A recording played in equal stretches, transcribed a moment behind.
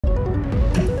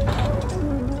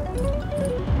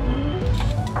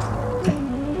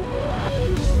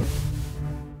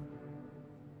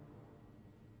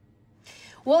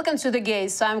Welcome to The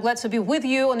Gaze. I'm glad to be with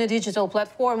you on the digital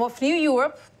platform of New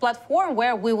Europe, platform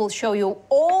where we will show you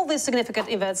all the significant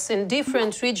events in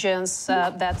different regions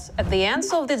that at the end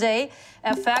of the day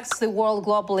affects the world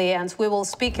globally, and we will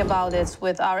speak about it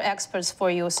with our experts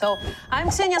for you. So I'm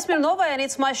Ksenia Smirnova, and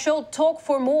it's my show Talk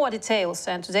for More Details.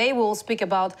 And today we will speak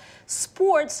about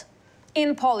sports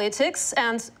in politics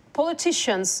and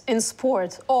politicians in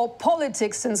sport, or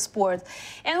politics in sport.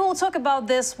 And we'll talk about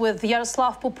this with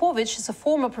Yaroslav Popovych. He's a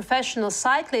former professional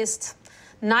cyclist.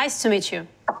 Nice to meet you.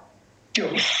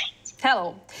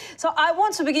 Hello. So I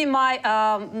want to begin my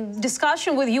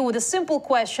discussion with you with a simple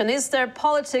question. Is there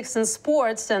politics in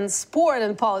sports and sport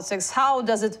in politics? How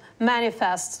does it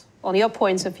manifest on your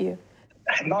point of view?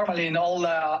 Normally in all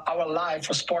our life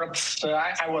for sports,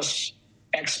 I was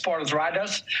ex-sport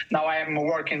riders. Now I am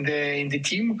working in the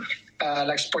team,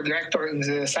 like sport director in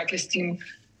the cyclist team.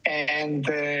 And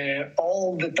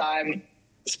all the time,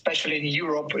 especially in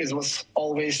Europe, it was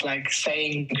always like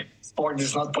saying sport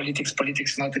is not politics,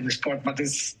 politics is not in the sport. But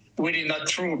it's really not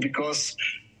true, because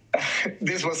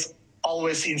this was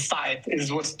always inside.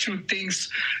 It was two things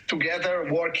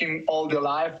together working all the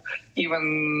life.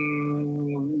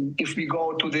 Even if we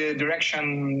go to the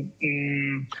direction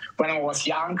when I was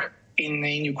young, in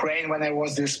Ukraine, when I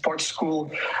was in sports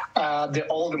school,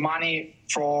 all the money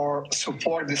for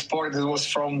support the sport was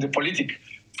from the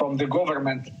from the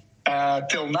government.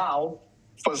 Till now,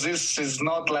 for this is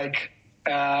not like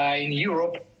in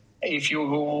Europe. If you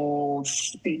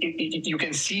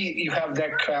can see, you have the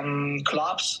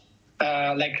clubs.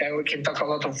 Like we can talk a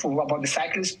lot about the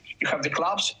cyclists. You have the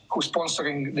clubs who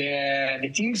sponsoring the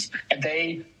teams, and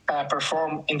they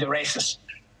perform in the races.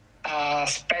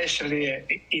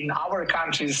 Especially in our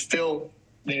country, still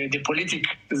the politics,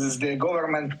 the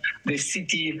government, the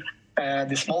city,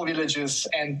 the small villages,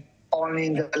 and only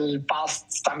in the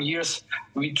past some years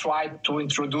we tried to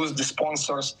introduce the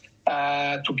sponsors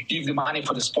to give the money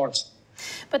for the sports.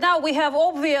 But now we have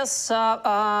obvious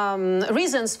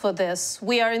reasons for this.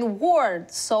 We are in war,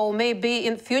 so maybe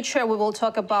in future we will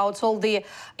talk about all the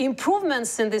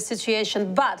improvements in this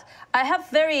situation. But I have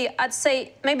I'd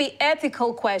say, maybe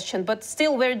ethical question, but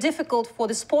still very difficult for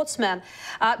the sportsman.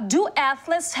 Do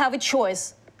athletes have a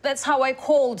choice? That's how I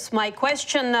called my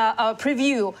question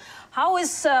preview. How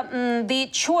is the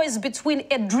choice between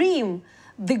a dream,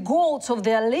 the goals of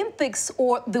the Olympics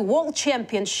or the World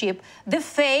Championship, the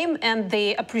fame and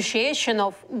the appreciation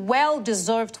of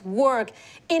well-deserved work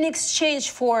in exchange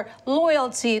for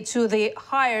loyalty to the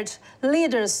hired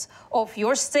leaders of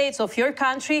your states, of your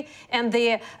country, and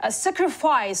the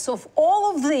sacrifice of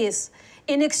all of this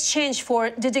in exchange for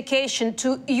dedication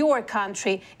to your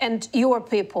country and your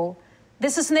people?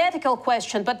 This is an ethical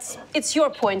question, but it's your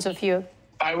point of view.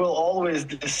 I will always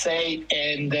say,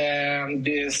 and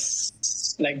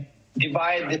like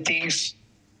divide the things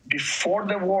before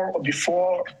the war, or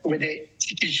before with the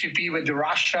CCP, with the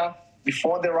Russia,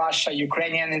 before the Russia,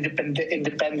 Ukrainian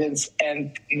independence,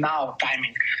 and now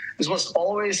timing. This was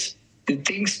always the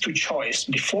things to choice.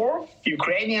 Before,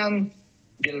 Ukrainian,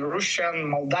 Belarusian,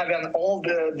 Moldavian, all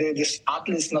the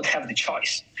athletes not have the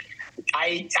choice.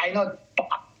 I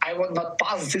would not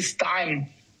pass this time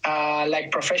like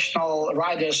professional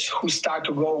riders who start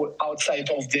to go outside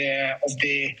of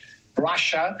the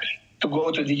Russia to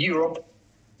go to the Europe.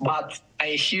 But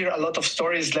I hear a lot of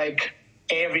stories like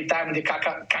every time the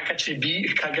KGB,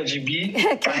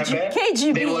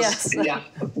 they was, yes. Yeah,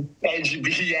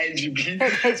 KGB.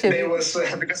 They was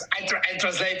because I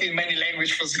translate in many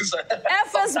languages for this.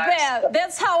 FSB,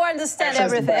 that's how I understand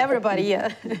everything. Everybody,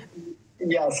 yeah.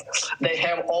 Yes, they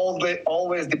have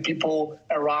always the people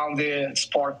around the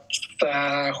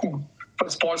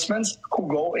sportsmen who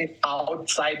go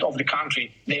outside of the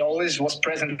country. They always was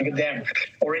present with them.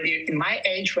 Already in my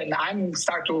age, when I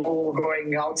start to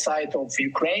going outside of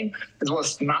Ukraine, it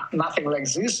was nothing like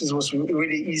this. It was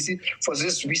really easy. For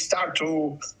this, we start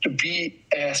to be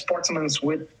sportsmen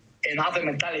with another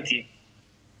mentality.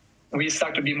 We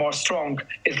start to be more strong.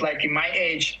 It's like in my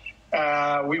age,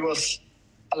 we was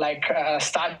like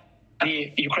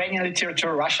study Ukrainian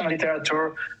literature, Russian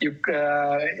literature,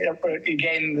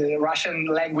 again the Russian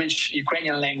language,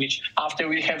 Ukrainian language. After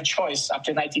we have choice,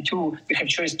 after '92, we have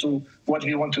choice to what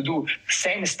we want to do.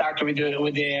 Same start with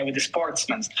the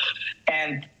sportsmen,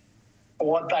 and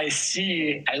what I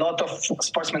see, a lot of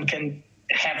sportsmen can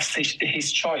have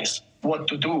his choice what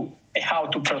to do, how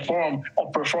to perform,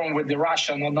 or perform with the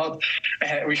Russian or not.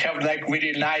 We have like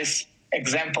really nice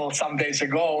example some days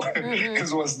ago.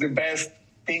 This was the best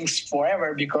things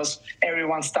forever, because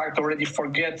everyone start already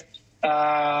forget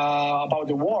about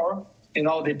the war. You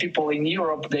know, the people in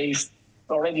Europe, they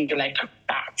already like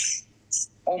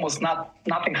almost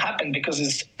nothing happened because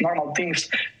it's normal things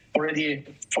already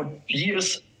for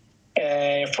years.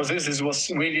 For this was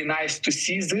really nice to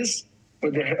see this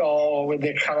with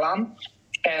the Harlan,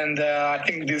 and I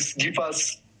think this gives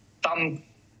us some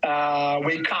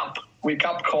wake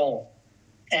up call.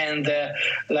 And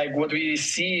like what we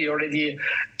see already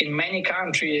in many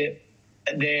countries,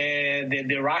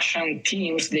 the Russian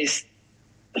teams, they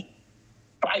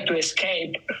try to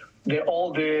escape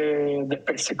all the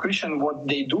persecution, what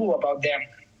they do about them.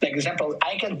 Like example,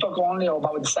 I can talk only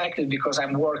about the cyclists because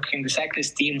I'm working in the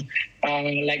cyclist team.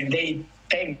 Like they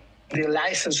take the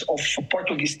license of a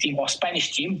Portuguese team or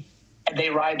Spanish team, and they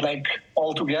ride like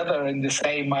all together in the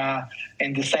same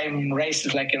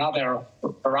races like in other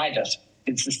riders.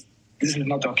 This is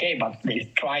not okay, but they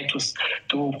try to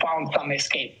find some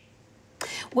escape.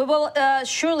 We will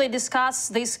surely discuss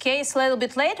this case a little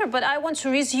bit later, but I want to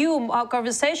resume our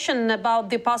conversation about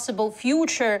the possible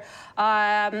future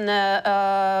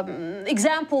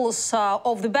examples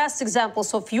of the best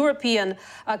examples of European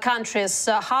countries,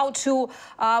 how to,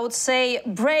 I would say,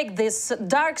 break this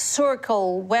dark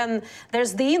circle when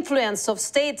there's the influence of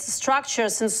state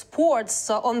structures in sports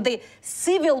on the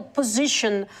civil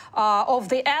position of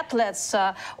the athletes,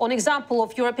 on example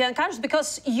of European countries,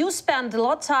 because you spend a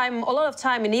lot of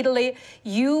time in Italy,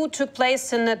 you took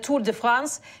place in Tour de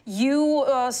France, you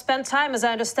spent time, as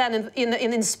I understand,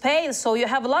 in Spain, so you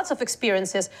have lots of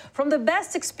experiences. From the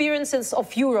best experiences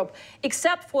of Europe,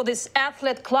 except for these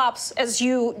athlete clubs, as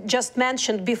you just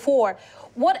mentioned before,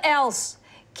 what else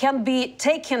can be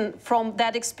taken from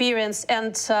that experience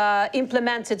and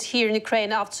implemented here in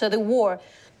Ukraine after the war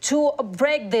to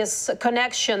break this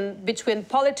connection between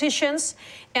politicians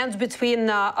and between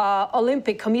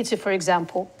Olympic Committee, for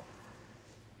example?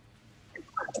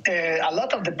 A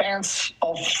lot of depends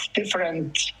of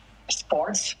different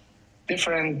sports,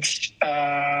 different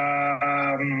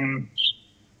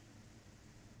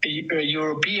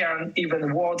European,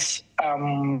 even world's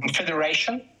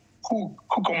federation who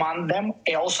command them.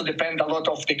 It also depends a lot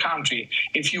of the country.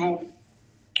 If you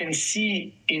can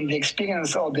see in the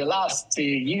experience of the last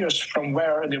years from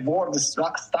where the war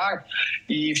started,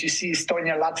 if you see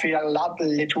Estonia, Latvia,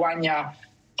 Lithuania,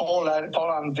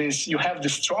 Poland, you have the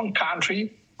strong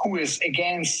country who is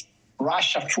against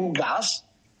Russia full gas.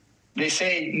 They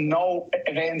say no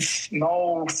events,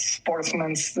 no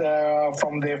sportsmen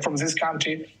from this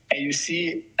country, and you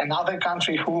see another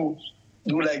country who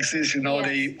do like this. Yes.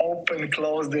 They open,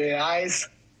 close their eyes,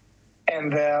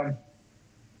 and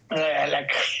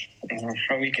like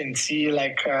we can see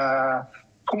like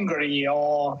Hungary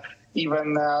or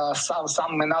even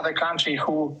some another country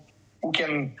who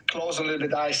can close a little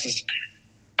bit eyes.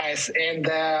 And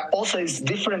also it's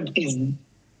different.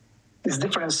 It's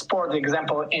different sport.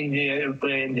 Example, in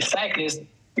the cyclist,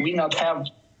 we not have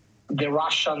the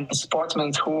Russian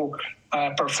sportsmen who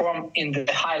perform in the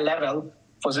high level.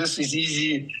 For this, is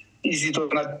easy to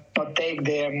not take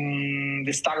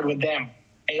the start with them.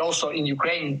 And also in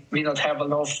Ukraine, we not have a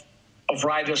lot of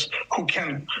riders who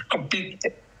can compete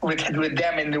with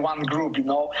them in the one group,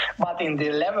 But in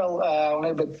the level, a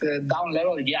little bit down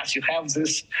level, yes, you have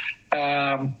this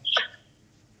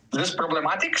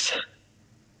problematics.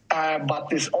 But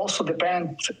this also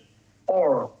depends,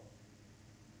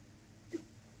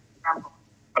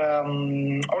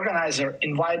 organizer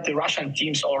invite the Russian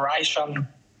teams or Russian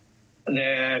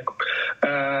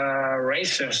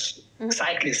racers,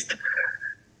 cyclists,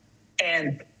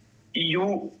 and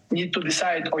you need to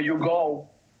decide, or you go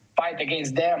fight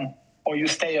against them, or you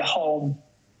stay at home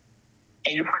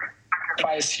and you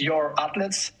sacrifice your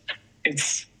athletes.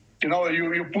 It's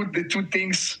you put the two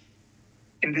things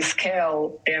in the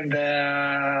scale, and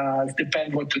it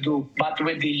depends what to do. But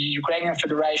with the Ukrainian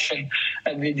Federation,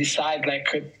 they decide like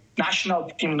national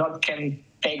team not can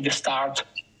take the start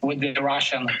with the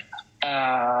Russian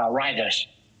riders.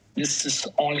 This is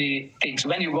only things.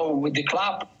 When you go with the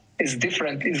club, it's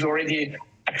different. It's already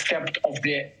accept of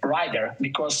the rider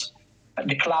because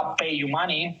the club pay you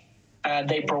money,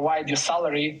 they provide you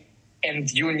salary,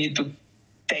 and you need to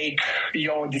take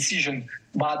your decision.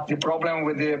 But the problem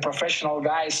with the professional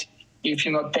guys, if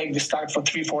you not take the start for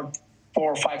 3, 4,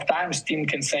 or 5 times, team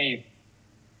can say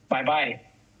bye-bye.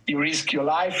 You risk your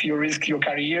life, you risk your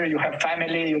career, you have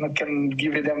family, you can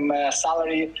give them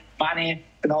salary, money.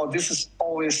 This is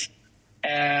always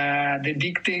the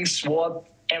big things what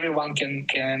everyone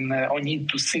can or need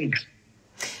to think.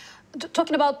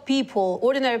 Talking about people,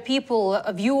 ordinary people,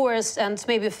 viewers and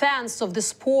maybe fans of the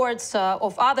sports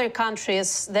of other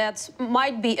countries that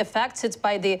might be affected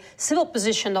by the civil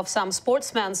position of some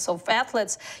sportsmen, of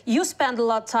athletes. You spend a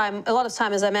lot of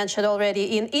time, as I mentioned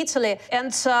already, in Italy.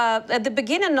 And at the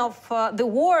beginning of the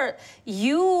war,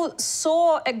 you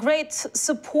saw a great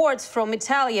support from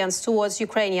Italians towards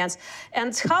Ukrainians.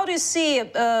 And how do you see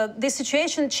the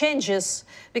situation changes?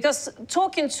 Because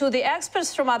talking to the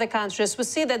experts from other countries, we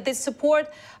see that this support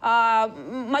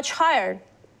much higher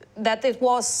than it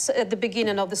was at the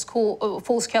beginning of the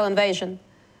full-scale invasion.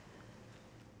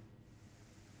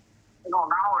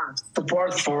 Now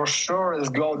support for sure has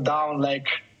gone down like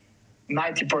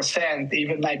 90%,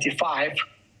 even 95%.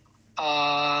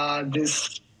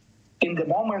 In the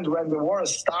moment when the war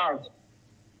started,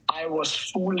 I was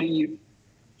fully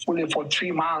for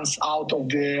 3 months out of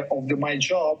my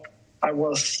job. I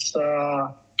was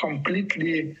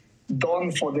completely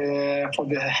done for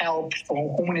the help,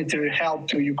 for humanitarian help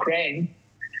to Ukraine,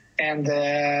 and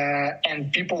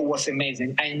people was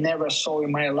amazing. I never saw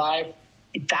in my life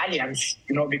Italians,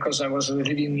 because I was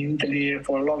living in Italy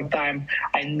for a long time.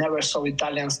 I never saw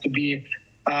Italians to be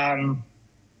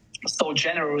so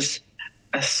generous,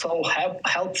 so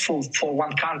helpful for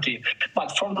one country.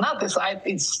 But from another side,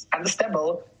 it's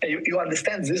understandable. You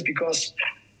understand this because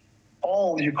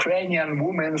all Ukrainian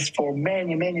women for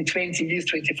many, 20 years,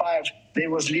 25, they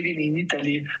was living in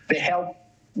Italy. They helped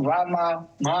grandma,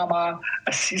 mama,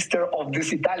 a sister of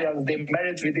these Italians. They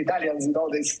married with Italians.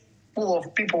 There's full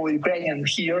of people Ukrainian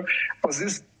here. For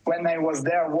this, when I was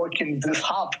there working this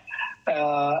hub,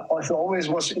 always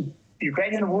was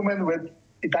Ukrainian women with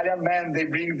Italian men. They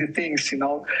bring the things,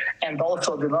 and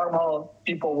also the normal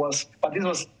people but this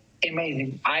was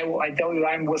amazing. I tell you,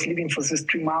 I was living for this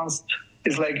 3 months.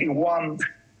 It's like in one,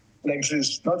 like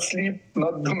this, not sleep,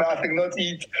 not do nothing, not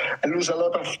eat, I lose a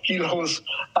lot of kilos,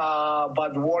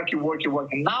 but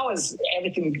working. Now is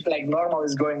everything like normal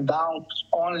is going down,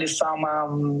 only some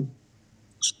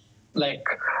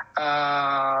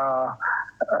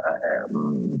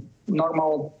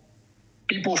normal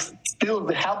people still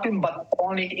helping, but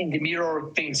only in the mirror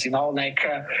things,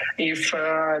 if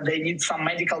they need some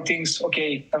medical things,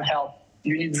 okay, can help.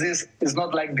 You need this. It's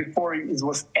not like before. It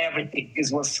was everything.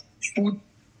 It was food,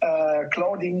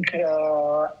 clothing,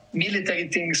 military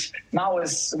things. Now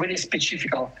it's very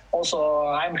specific. Also,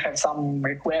 I have some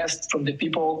requests from the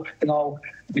people,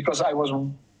 because I was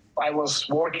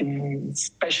working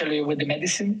especially with the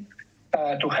medicine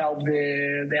to help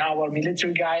our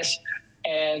military guys.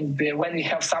 And when we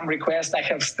have some requests, I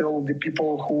have still the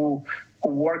people who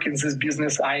work in this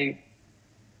business. I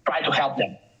try to help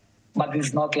them. But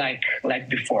it's not like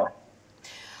before.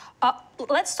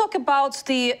 Let's talk about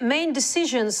the main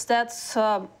decisions that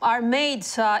are made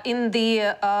in the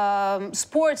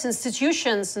sports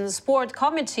institutions and sport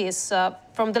committees.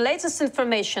 From the latest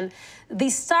information, the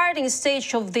starting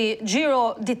stage of the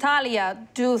Giro d'Italia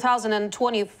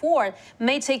 2024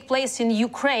 may take place in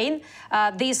Ukraine.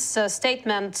 This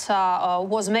statement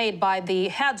was made by the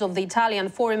head of the Italian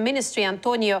Foreign Ministry,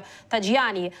 Antonio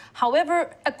Tajani.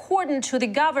 However, according to the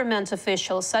government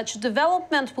officials, such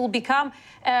development will become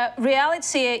a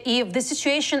reality if the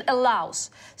situation allows.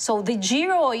 So the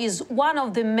Giro is one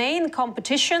of the main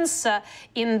competitions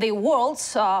in the world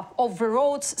of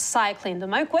road cycling.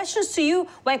 My question to you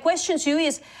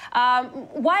is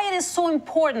why it is so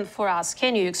important for us.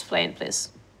 Can you explain, please?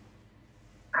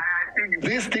 I think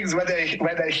these things, when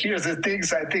I hear the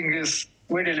things, I think is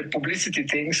really publicity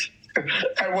things.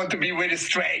 I want to be very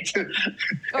straight.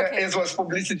 Okay. It was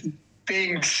publicity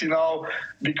things,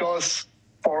 because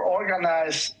for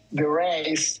organize the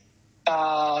race,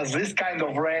 this kind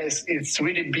of race, it's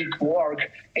really big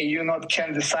work, and you not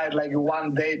can decide like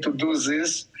one day to do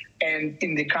this, and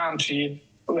in the country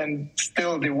when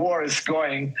still the war is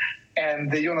going,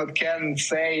 and you not can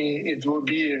say it will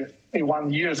be in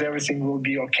 1 year everything will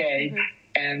be okay,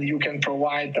 and you can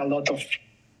provide a lot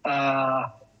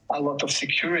of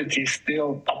security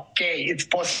still. Okay, it's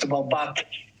possible, but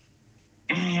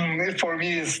for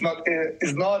me it's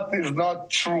not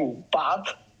true. But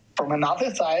from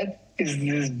another side is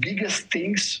the biggest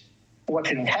things what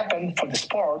can happen for the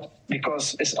sport,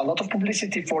 because it's a lot of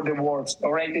publicity for the wars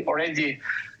already.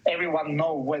 Everyone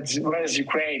know where is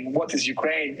Ukraine, what is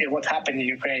Ukraine, and what happened in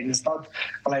Ukraine. It's not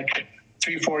like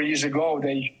 3-4 years ago.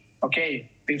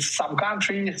 It's some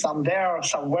country, some there,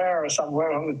 somewhere.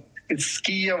 It's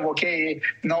Kiev. Okay,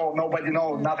 no, nobody know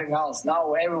nothing else.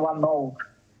 Now everyone know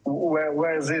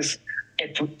where is this.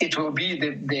 It will be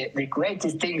the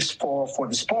greatest things for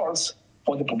the sports,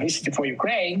 for the publicity for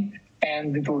Ukraine,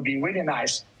 and it will be really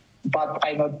nice. But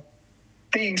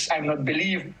things I'm not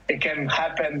believe it can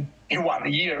happen in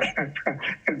 1 year.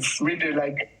 It's really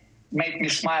like make me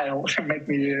smile, make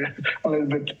me a little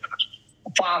bit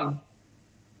fun.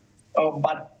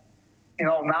 But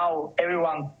now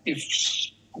everyone, if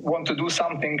want to do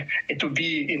something, it will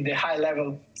be in the high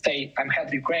level. Say, I'm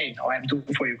help Ukraine, or I'm doing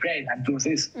for Ukraine, I'm doing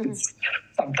this. It's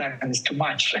sometimes it's too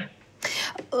much.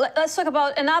 Let's talk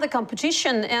about another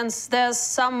competition, and there's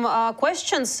some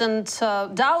questions and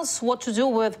doubts what to do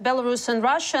with Belarus and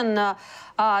Russian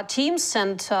teams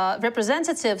and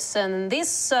representatives. And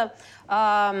this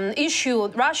issue,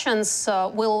 Russians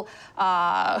will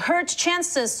hurt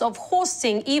chances of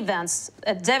hosting events.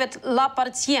 David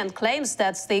Lapartien claims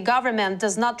that the government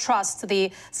does not trust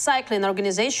the cycling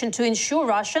organization to ensure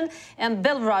Russian and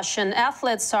Belarusian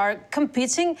athletes are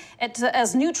competing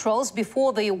as neutrals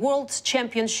before the World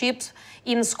Championships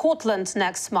in Scotland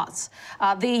next month.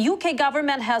 The UK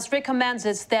government has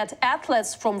recommended that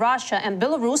athletes from Russia and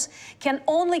Belarus can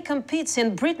only compete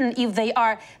in Britain if they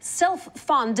are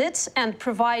self-funded and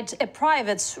provide a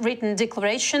private written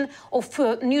declaration of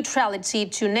neutrality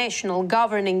to national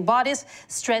governing bodies,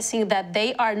 stressing that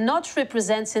they are not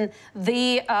representing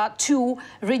the two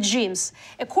regimes.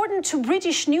 According to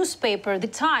British newspaper The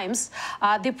Times,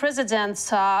 the president,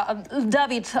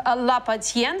 David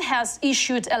Lapartien, has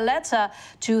issued a letter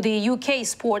to the UK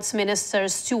Sports Minister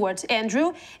Stuart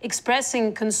Andrew,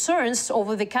 expressing concerns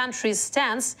over the country's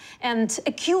stance and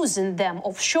accusing them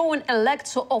of showing a lack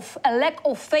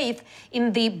of faith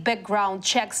in the background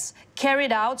checks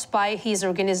carried out by his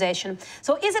organization.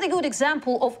 So is it a good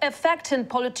example of affecting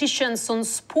politicians on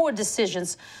sport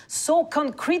decisions, so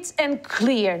concrete and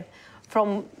clear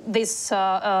from this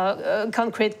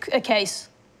concrete case?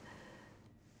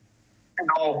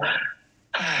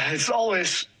 It's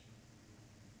always,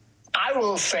 I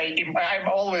will say, I'm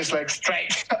always like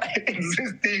straight in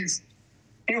these things.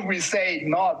 If we say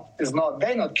not is not,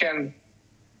 they not can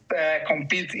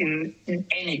compete in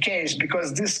any case,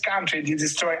 because this country, they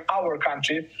destroy our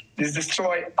country, they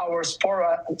destroy our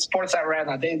sports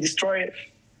arena, they destroy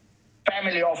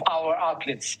family of our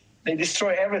athletes, they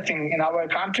destroy everything in our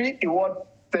country. What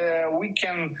we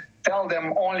can tell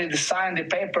them only to sign the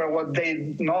paper, what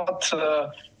they not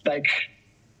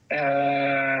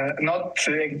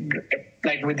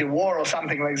like with the war or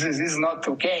something like this is not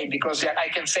okay, because I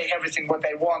can say everything what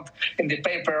I want in the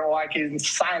paper, or I can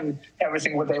sign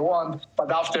everything what I want, but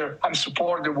after I'm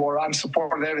support the war, I'm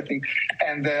support everything,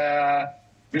 and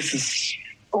this is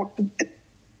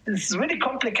it's really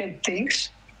complicated things.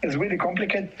 It's really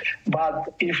complicated,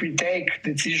 but if we take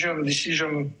decision,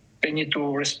 we need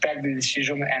to respect the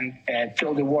decision and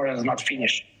till the war is not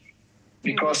finished,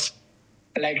 because.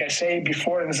 Like I say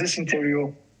before in this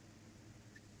interview,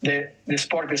 the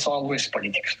sport is always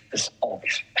politics. It's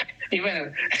always.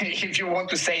 Even if you want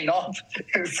to say not,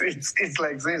 it's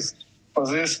like this. For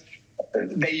this,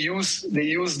 they use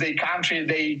the country.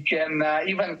 They can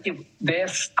even if their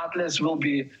athletes will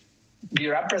be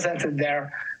represented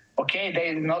there. Okay,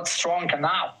 they're not strong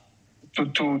enough to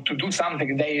do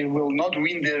something. They will not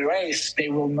win the race. They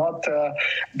will not.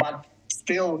 But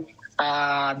still.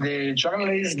 The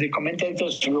journalists, the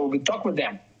commentators will talk with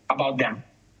them about them.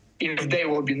 If they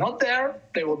will be not there,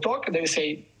 they will talk. They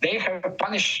say they have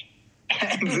punished,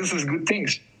 and this is good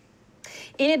things.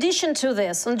 In addition to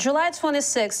this, on July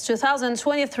 26,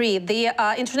 2023, the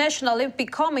International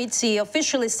Olympic Committee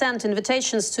officially sent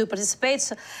invitations to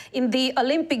participate in the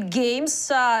Olympic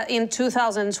Games in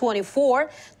 2024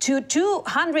 to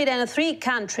 203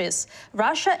 countries.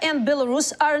 Russia and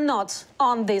Belarus are not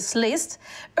on this list.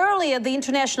 Earlier, the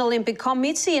International Olympic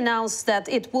Committee announced that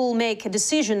it will make a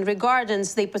decision regarding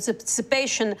the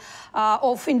participation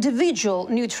of individual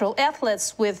neutral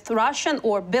athletes with Russian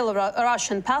or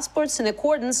Belarusian passports in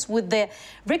accordance with the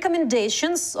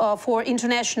recommendations for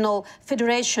international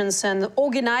federations and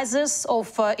organizers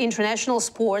of international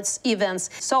sports events.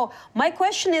 So my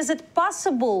question is it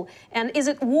possible and is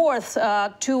it worth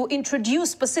to introduce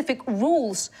specific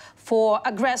rules for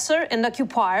aggressor and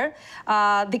occupier,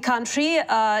 the country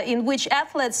in which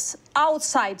athletes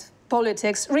outside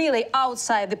politics, really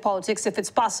outside the politics if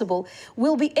it's possible,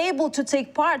 will be able to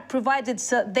take part provided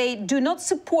they do not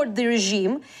support the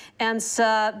regime and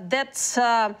that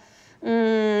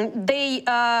they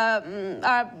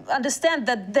understand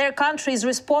that their country is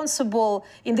responsible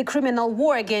in the criminal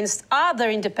war against other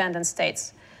independent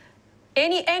states.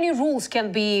 Any rules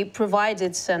can be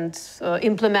provided and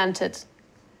implemented?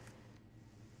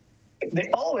 They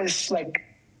always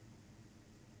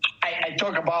I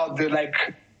talk about the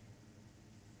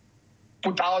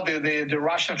put out the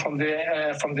Russian from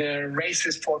the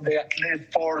races for the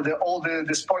athlete for all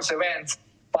the sports events,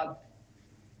 but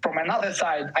from another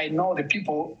side, I know the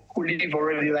people who live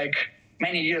already like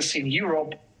many years in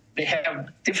Europe, they have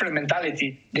different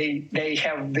mentality. They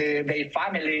have their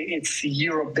family. It's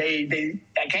Europe. They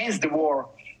against the war,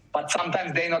 but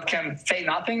sometimes they not can say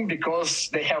nothing because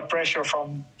they have pressure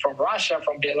from Russia,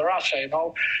 from Belarus, you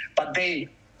know. But they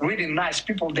really nice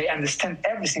people. They understand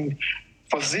everything.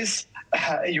 For this,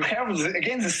 you have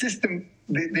again the system.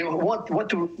 What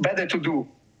better to do?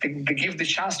 They give the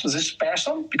chance to this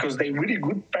person because they're really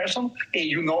good person and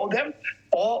you know them,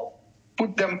 or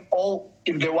put them all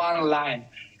in the one line.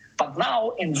 But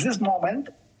now, in this moment,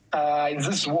 in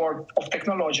this world of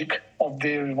technology, of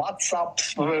the WhatsApp,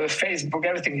 Facebook,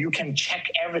 everything, you can check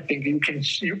everything.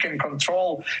 You can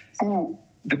control who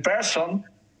the person,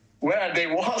 where they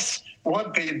was,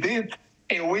 what they did,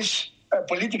 and which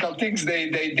political things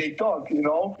they talk. You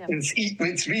know, yeah.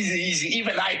 It's really easy.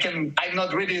 Even I'm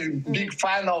not really big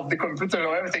fan of the computer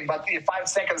or everything, but in 5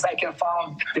 seconds I can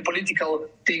find the political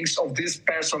things of this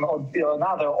person or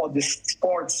another, or the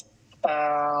sportsmen.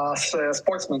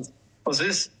 For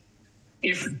this,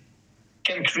 if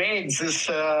can create this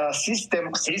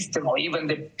system, or even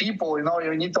the people, you know,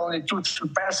 you need only 2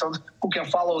 persons who can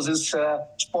follow this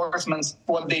sportsmen,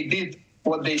 what they did,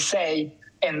 what they say,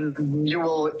 and you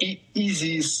will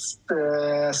easy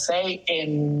say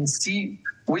and see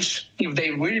which, if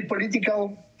they really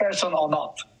political person or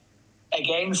not,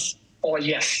 against or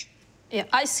yes. Yeah,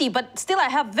 I see, but still I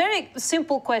have very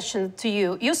simple question to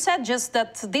you. You said just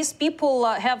that these people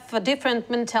have a different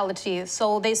mentality,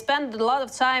 so they spend a lot of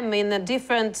time in a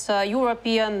different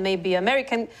European, maybe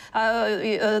American,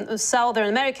 Southern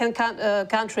American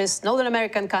countries, Northern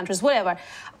American countries, whatever.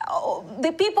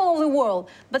 The people of the world,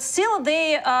 but still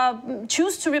they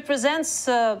choose to represent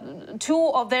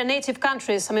 2 of their native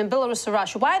countries, I mean Belarus or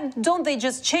Russia. Why don't they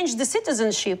just change the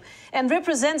citizenship and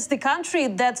represent the country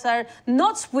that are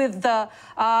not with the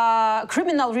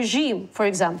criminal regime, for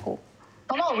example?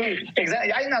 No,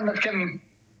 exactly. I can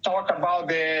talk about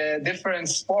the different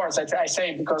sports. I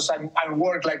say because I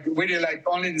work like really like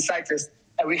only the cyclist.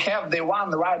 And we have the one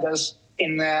riders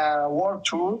in World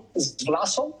Tour is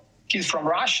Vladyslav. He's from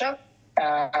Russia.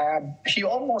 He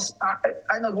almost,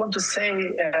 I don't want to say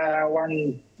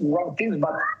one wrong thing,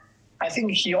 but I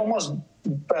think he almost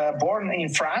born in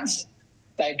France,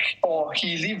 like, or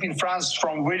he lived in France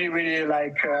from really, really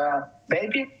like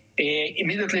baby.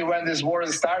 Immediately when this war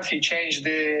started, he changed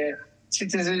the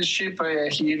citizenship.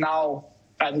 He now,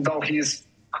 I don't know, he's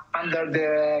under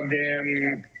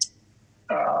the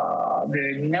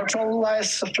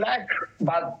neutralized flag,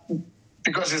 but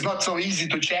because it's not so easy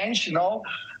to change, you know,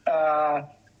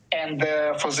 and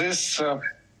for this,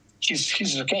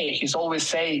 he's okay. He's always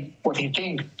say what he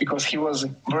think because he was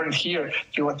born here.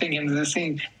 He was thinking the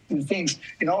things,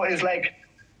 you know. It's like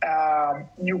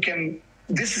you can.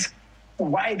 This is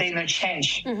why they not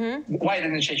change. Mm-hmm. Why they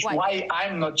not change? Why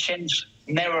I'm not change?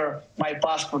 Never my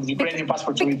passport, the Ukrainian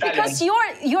passport to Italian. Because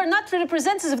you're not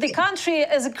representative of the country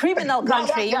as a criminal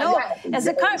country, you know, as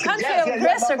a country of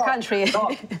aggressor country.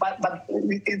 No, but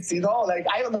it's, you know, like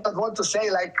I don't want to say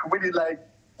like really like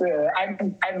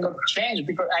I'm not changed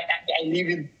because I live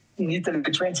in Italy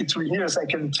 22 years. I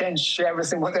can change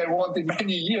everything what I want in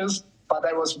many years, but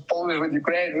I was always with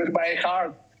Ukraine with my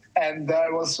heart. And I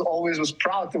was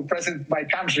proud to represent my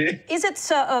country. Is it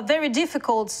very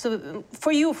difficult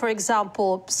for you, for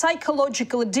example,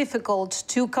 psychologically difficult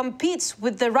to compete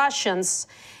with the Russians?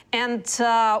 And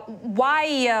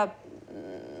why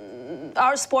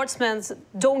our sportsmen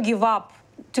don't give up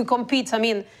to compete? I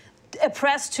mean,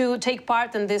 pressed to take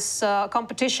part in these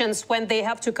competitions when they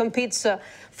have to compete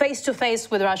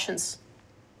face-to-face with Russians?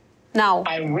 Now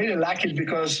I'm really lucky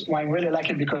because I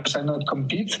not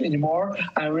compete anymore.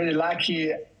 I'm really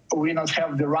lucky we not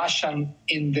have the Russian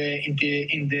in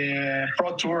the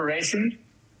Pro Tour racing.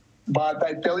 But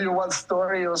I tell you one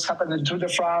story. It was happening in Tour de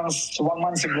France 1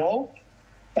 month ago.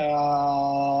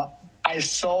 I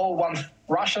saw one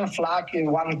Russian flag in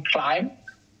one climb.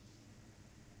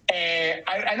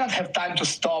 I don't have time to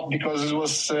stop because it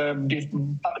was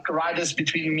riders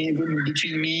between me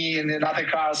and the other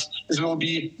cars. This will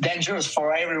be dangerous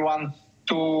for everyone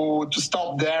to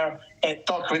stop there and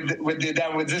talk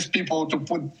with these people to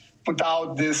put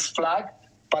out this flag.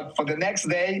 But for the next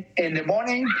day in the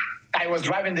morning, I was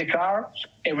driving the car,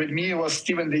 and with me was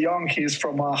Steven de Jong. He's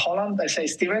from Holland. I say,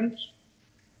 Steven,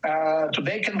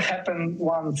 today can happen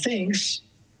one things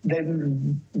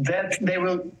that they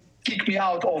will kick me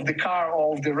out of the car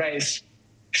or of the race.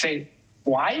 Say,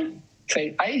 why?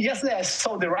 Say, yesterday I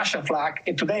saw the Russian flag,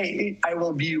 and today I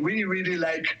will be really, really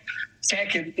like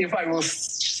check it. If I will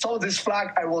saw this flag,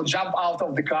 I will jump out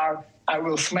of the car. I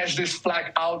will smash this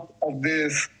flag out of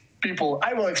this people.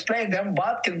 I will explain them,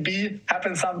 but can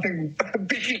happen something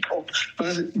difficult.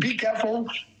 Be careful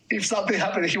if something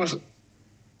happens. He was,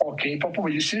 okay, Papa, are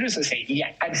you serious? I say,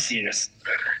 yeah, I'm serious.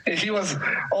 And he was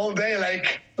all day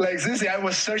like this. I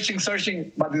was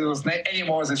searching, but there was not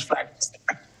anymore this flag.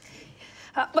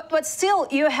 But still,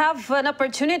 you have an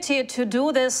opportunity to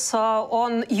do this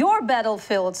on your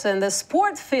battlefields in the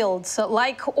sport fields,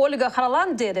 like Olga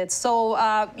Harlan did it. So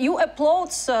you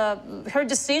applaud her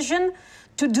decision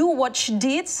to do what she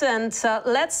did, and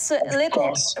let's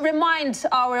remind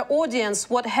our audience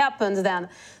what happened then.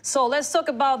 So let's talk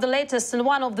about the latest and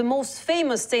one of the most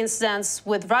famous incidents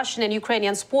with Russian and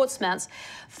Ukrainian sportsmen.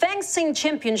 Fencing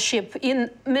championship in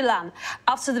Milan.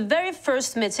 After the very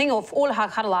first meeting of Olha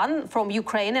Harlan from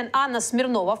Ukraine and Ksenia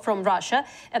Smirnova from Russia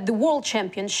at the World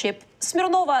Championship,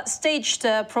 Smirnova staged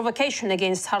a provocation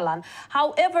against Harlan.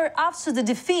 However, after the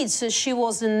defeat, she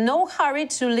was in no hurry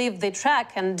to leave the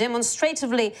track and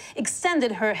demonstratively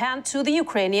extended her hand to the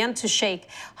Ukrainian to shake.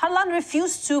 Harlan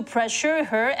refused to pressure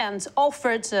her and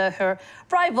offered her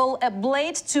rival a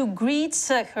blade to greet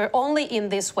her only in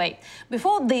this way.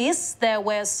 Before this, there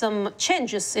were some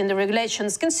changes in the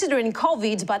regulations considering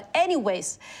COVID, but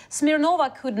anyways,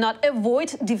 Smirnova could not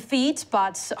avoid defeat,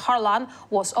 but Harlan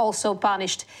was also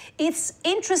punished. It's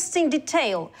interesting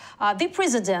detail. The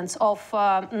president of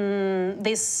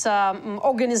this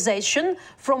organization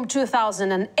from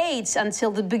 2008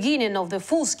 until the beginning of the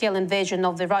full-scale invasion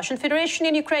of the Russian Federation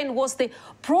in Ukraine was the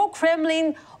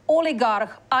pro-Kremlin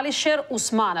oligarch Alisher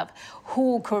Usmanov,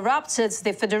 who corrupted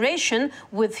the federation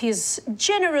with his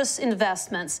generous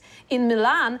investments. In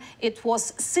Milan, it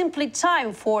was simply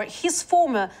time for his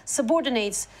former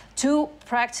subordinates to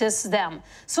practice them.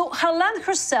 So Harlan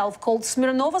herself called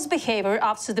Smirnova's behavior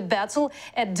after the battle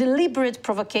a deliberate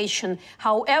provocation.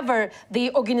 However,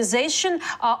 the organization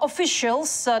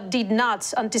officials did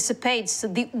not anticipate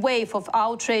the wave of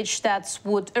outrage that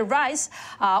would arise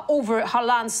over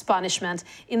Harlan's punishment.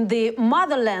 In the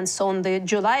motherlands on the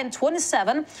July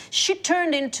 27, she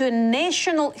turned into a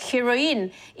national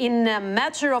heroine in a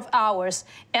matter of hours.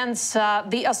 And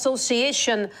the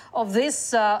association of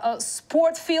this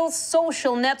sport field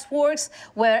social networks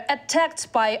were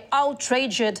attacked by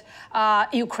outraged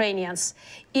Ukrainians.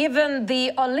 Even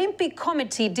the Olympic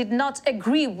Committee did not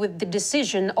agree with the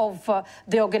decision of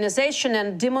the organization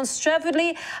and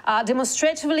demonstratively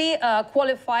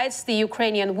qualified the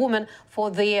Ukrainian woman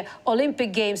for the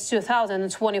Olympic Games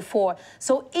 2024.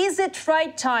 So is it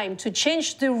right time to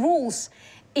change the rules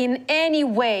in any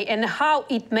way, and how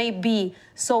it may be?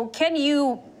 So can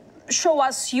you show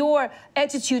us your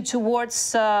attitude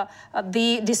towards the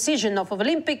decision of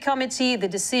Olympic Committee, the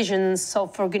decisions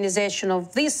of organization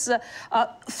of this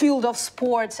field of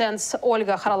sport, and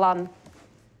Olga Harlan?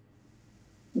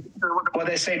 What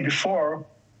I said before,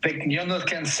 like, you not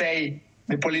can say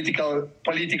the political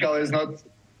is not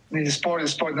in the sport.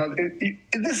 Is sport not?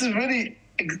 This is really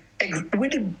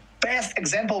best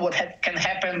example what can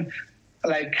happen,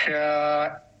 like.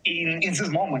 In this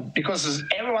moment, because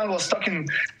everyone was talking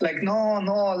like no,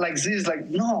 like this, like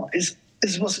no, it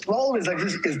was always like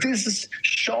this. This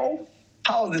show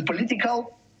how the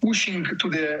political pushing to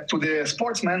the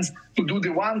sportsmen to do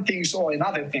the one things or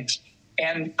another things.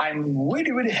 And I'm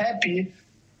really happy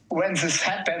when this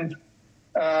happened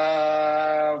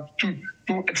to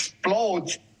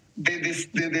explode the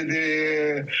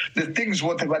things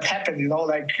what happened, you know,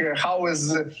 like how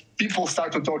is people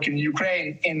start to talk in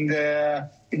Ukraine, in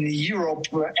Europe,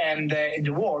 and in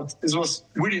the world. This was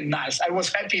really nice. I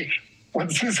was happy when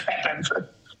this happened.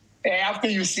 After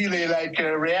you see the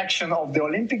reaction of the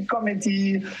Olympic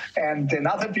Committee and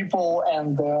other people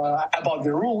and about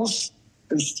the rules,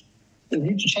 you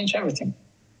need to change everything.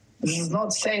 This is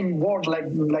not same world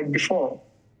like before.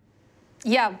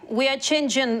 Yeah, we are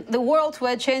changing the world,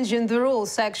 we're changing the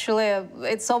rules, actually.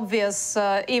 It's obvious,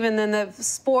 even in the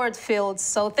sport field.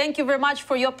 So thank you very much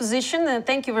for your position, and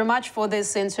thank you very much for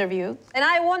this interview. And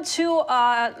I want to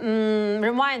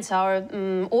remind our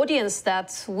audience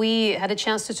that we had a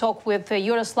chance to talk with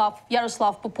Yaroslav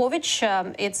Popovych.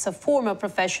 It's a former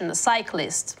professional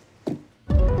cyclist.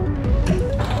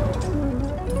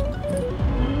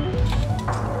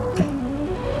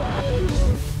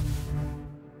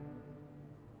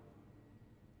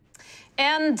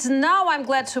 And now I'm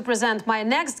glad to present my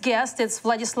next guest. It's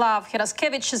Vladyslav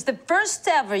Heraskevych. He's the first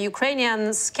ever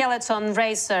Ukrainian skeleton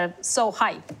racer. So,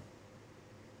 hi.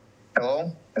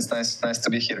 Hello. It's nice to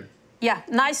be here. Yeah,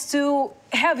 nice to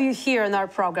have you here in our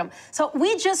program. So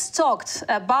we just talked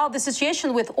about the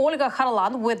situation with Olha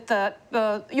Harlan, with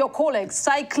your colleague,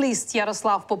 cyclist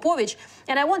Yaroslav Popovych,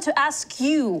 and I want to ask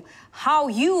you how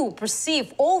you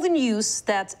perceive all the news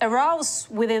that arose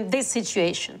within this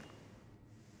situation.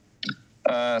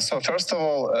 So first of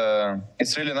all,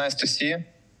 it's really nice to see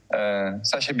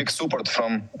such a big support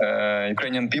from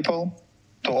Ukrainian people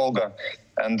to Olga,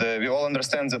 and we all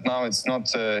understand that now it's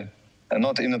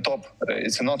not in the top.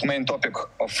 It's not main topic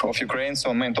of Ukraine.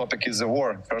 So main topic is the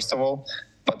war, first of all.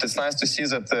 But it's nice to see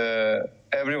that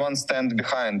everyone stands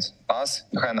behind us,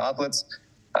 behind athletes,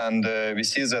 and we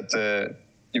see that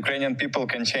Ukrainian people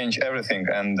can change everything.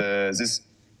 And this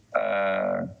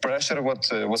pressure, what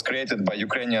was created by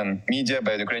Ukrainian media,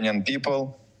 by Ukrainian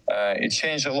people, it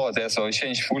changed a lot. Yeah? So it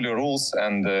changed fully rules,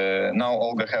 and now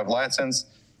Olga have license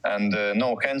and no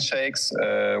handshakes.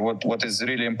 What is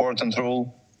really important rule.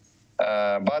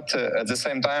 But at the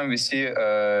same time, we see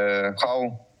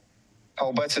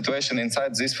how bad situation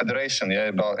inside this federation,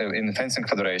 in the fencing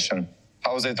federation,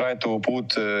 how they try to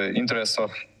put interests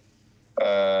of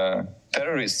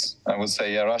terrorists, I would say,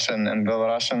 Russian and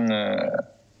Belarusian,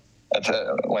 at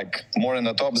like more in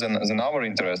the top than our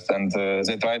interest, and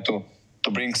they try to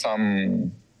bring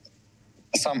some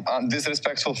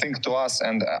disrespectful thing to us.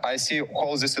 And I see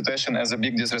whole this situation as a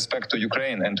big disrespect to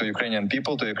Ukraine and to Ukrainian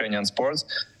people, to Ukrainian sports.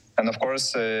 And of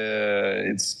course,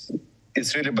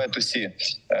 it's really bad to see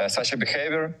such a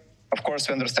behavior. Of course,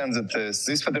 we understand that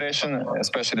this federation,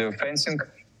 especially of fencing,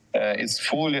 it's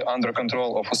fully under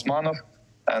control of Usmanov,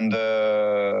 and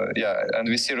and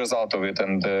we see result of it.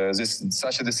 And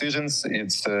such a decisions,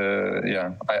 it's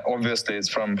obviously it's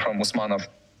from Usmanov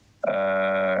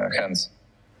hands.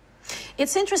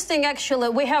 It's interesting, actually.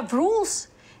 We have rules,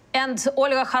 and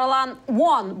Olha Harlan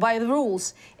won by the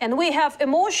rules. And we have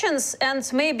emotions and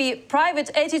maybe private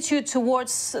attitude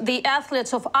towards the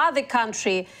athletes of other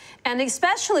country. And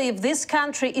especially if this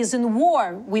country is in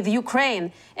war with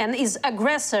Ukraine and is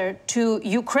aggressor to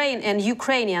Ukraine and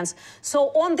Ukrainians. So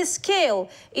on the scale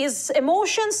is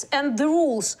emotions and the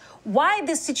rules. Why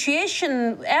this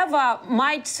situation ever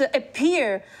might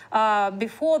appear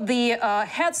before the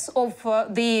heads of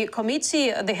the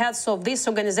committee, the heads of these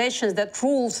organizations that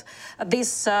rules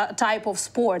this type of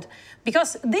sport?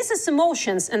 Because this is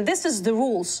emotions and this is the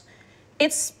rules.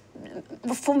 It's,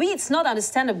 for me, it's not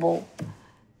understandable.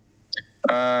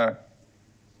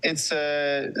 It's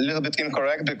a little bit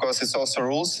incorrect because it's also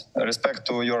rules. Respect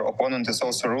to your opponent is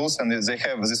also rules, and they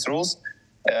have these rules.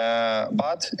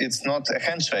 But it's not a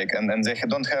handshake, and they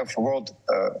don't have word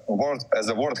as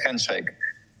a word handshake.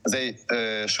 They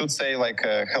should say like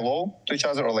hello to each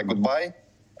other or like goodbye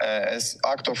as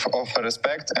act of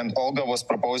respect. And Olga was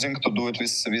proposing to do it with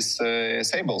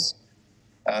sables.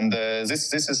 And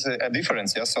this is a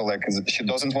difference, yeah. So like she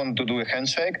doesn't want to do a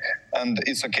handshake, and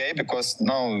it's okay because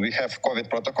now we have COVID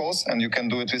protocols, and you can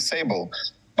do it with sable.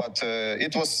 But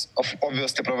it was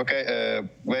obviously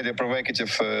very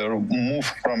provocative move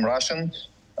from Russian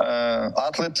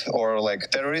athlete or like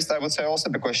terrorist, I would say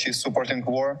also, because she's supporting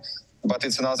war. But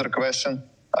it's another question.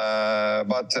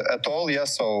 But at all, yeah.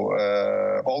 So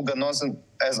Olga doesn't,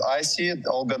 as I see it,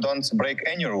 Olga don't break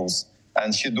any rules,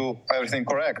 and she do everything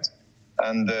correct.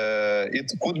 And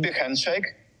it could be handshake,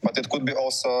 but it could be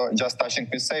also just touching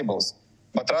with sables.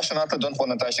 But Russian athlete don't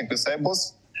want to touching with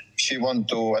sables. She want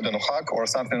to, I don't know, hug or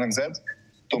something like that,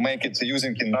 to make it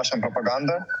using in Russian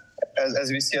propaganda,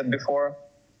 as we see it before.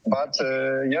 But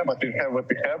but we have what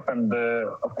we have, and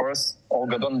of course,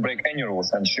 Olga don't break any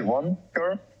rules, and she won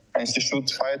her, and she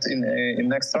should fight in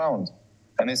next round.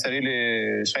 And it's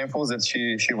really shameful that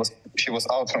she was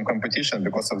out from competition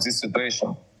because of this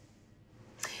situation.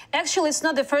 Actually, it's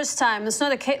not the first time. It's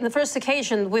not the first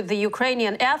occasion with the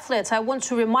Ukrainian athletes. I want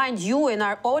to remind you and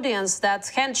our audience that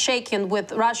handshaking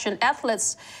with Russian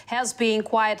athletes has been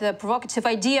quite a provocative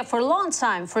idea for a long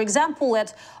time. For example,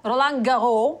 at Roland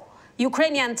Garros,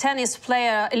 Ukrainian tennis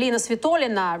player Elina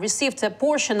Svitolina received a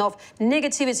portion of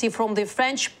negativity from the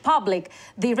French public.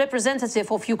 The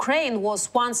representative of Ukraine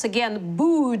was once again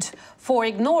booed for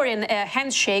ignoring a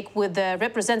handshake with the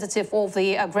representative of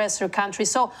the aggressor country.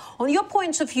 So, on your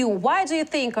point of view, why do you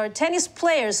think our tennis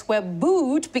players were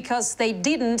booed because they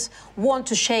didn't want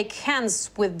to shake hands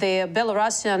with the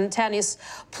Belarusian tennis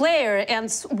player?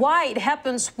 And why it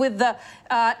happens with the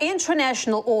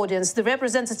international audience, the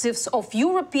representatives of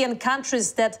European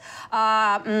countries that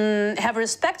have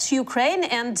respect to Ukraine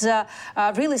and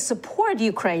really support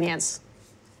Ukrainians?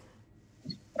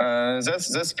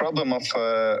 That's problem of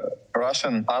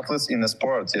Russian athletes in the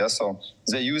sport. Yeah, so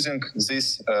they're using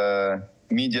this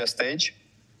media stage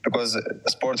because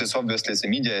sport is obviously the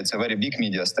media, it's a very big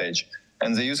media stage.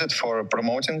 And they use it for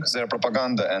promoting their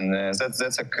propaganda, and that's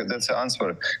the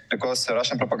answer. Because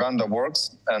Russian propaganda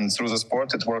works, and through the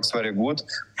sport it works very good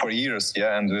for years.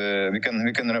 Yeah, and we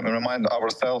can remind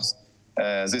ourselves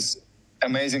this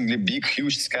amazingly big,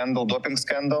 huge scandal, doping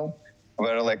scandal,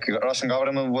 where like Russian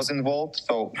government was involved.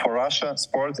 So for Russia,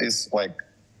 sport is like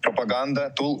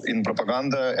propaganda tool in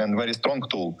propaganda and very strong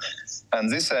tool. And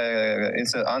this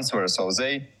is an answer. So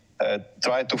they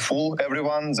try to fool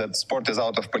everyone that sport is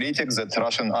out of politics, that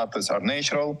Russian athletes are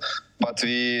natural. But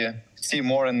we see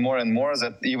more and more and more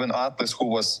that even athletes who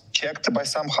was checked by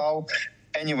somehow,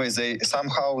 anyways, they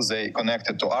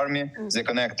connected to army, they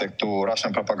connected to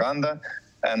Russian propaganda.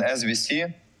 And as we see,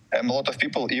 a lot of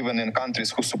people, even in countries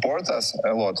who support us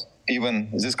a lot, even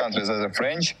these countries as a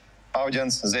French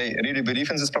audience, they really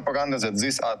believe in this propaganda, that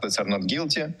these athletes are not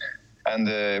guilty. And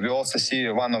we also see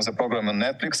one of the program on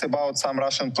Netflix about some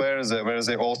Russian players where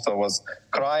they also was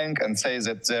crying and say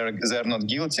that they're not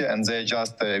guilty and they're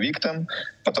just a victim.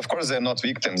 But of course they're not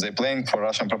victims. They're playing for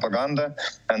Russian propaganda,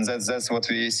 and that's what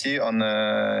we see on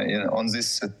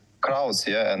these crowds.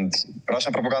 Yeah, and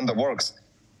Russian propaganda works,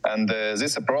 and this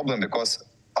is a problem because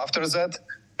after that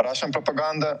Russian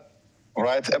propaganda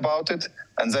write about it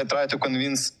and they try to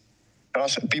convince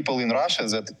Russian people in Russia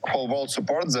that whole world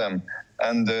supports them.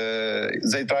 And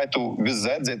they try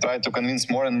to convince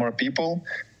more and more people,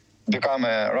 become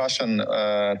a Russian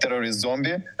terrorist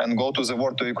zombie and go to the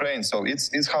war to Ukraine. So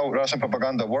it's how Russian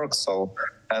propaganda works. So,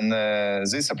 and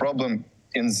this is a problem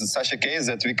in such a case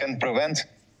that we can prevent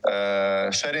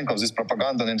sharing of this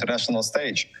propaganda on the international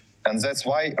stage. And that's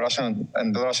why Russian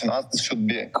and Belarusian athletes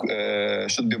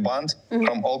should be banned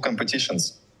from all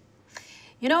competitions.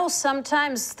 You know,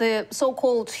 sometimes the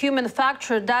so-called human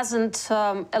factor doesn't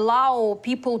allow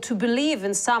people to believe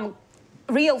in some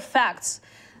real facts.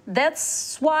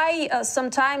 That's why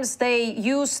sometimes they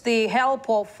use the help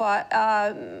of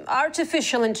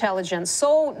artificial intelligence.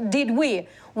 So did we.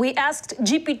 We asked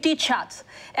GPT chat.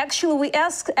 Actually, we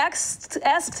asked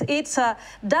it,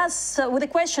 with the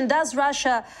question, does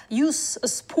Russia use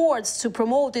sports to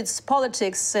promote its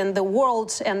politics in the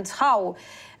world, and how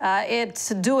it's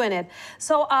doing it?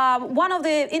 So one of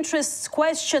the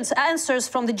answers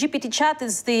from the GPT chat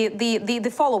is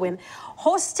the following.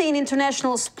 Hosting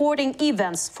international sporting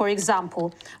events, for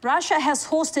example. Russia has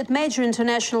hosted major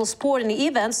international sporting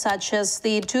events such as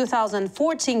the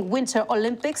 2014 Winter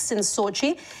Olympics in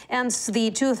Sochi and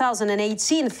the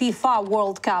 2018 FIFA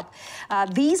World Cup.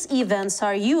 These events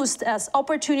are used as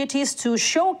opportunities to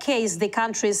showcase the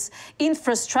country's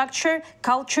infrastructure,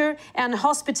 culture, and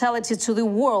hospitality to the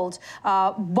world,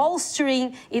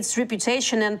 bolstering its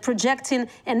reputation and projecting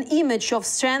an image of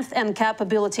strength and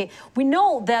capability. We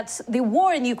know that the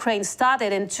war in Ukraine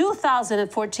started in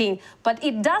 2014, but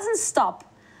it doesn't stop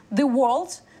the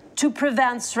world to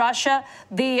prevent Russia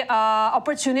the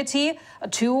opportunity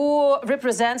to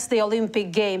represent the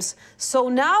Olympic Games. So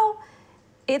now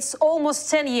it's almost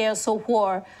 10 years of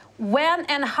war. When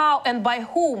and how and by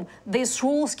whom these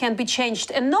rules can be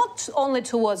changed, and not only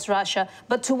towards Russia,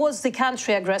 but towards the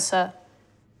country aggressor?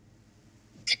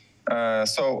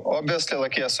 So obviously,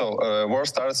 war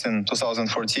starts in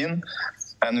 2014.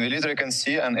 And we literally can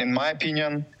see, and in my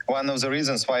opinion, one of the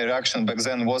reasons why reaction back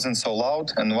then wasn't so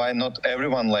loud and why not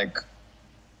everyone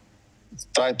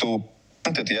try to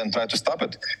stop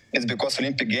it, is because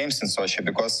Olympic Games in Sochi,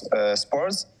 because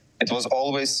sports, it was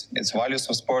always, its values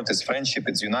of sport, its friendship,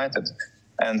 it's united.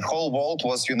 And whole world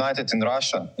was united in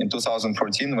Russia in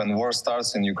 2014 when war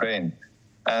starts in Ukraine.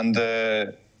 And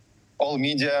all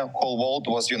media, whole world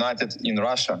was united in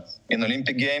Russia in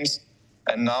Olympic Games.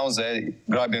 And now they're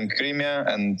grabbing Crimea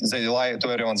and they lie to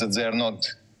everyone that they're not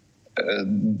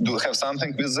do have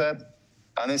something with that.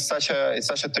 And it's such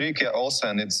a trick also,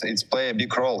 and it's play a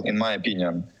big role in my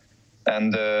opinion.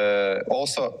 And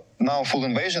also now full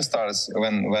invasion starts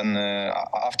when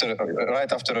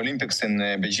right after Olympics in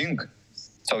Beijing.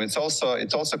 So it's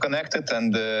also connected,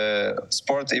 and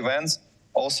sport events.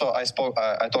 Also, I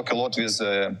talk a lot with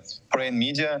foreign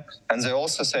media, and they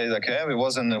also say we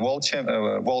was in the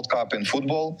World Cup in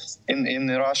football in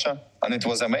Russia, and it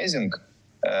was amazing.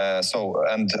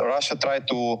 And Russia tried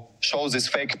to show this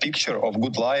fake picture of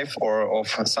good life or of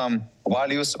some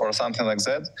values or something like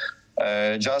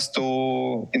that, just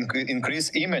to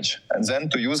increase image, and then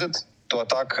to use it to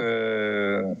attack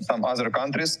some other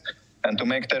countries and to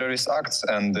make terrorist acts.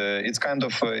 And it's kind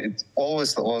of, it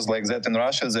always was like that in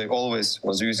Russia. They always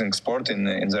was using sport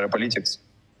in their politics.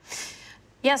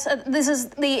 Yes, this is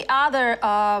the other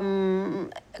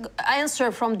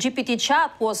answer from GPT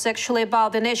chat was actually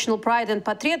about the national pride and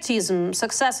patriotism.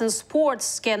 Success in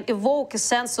sports can evoke a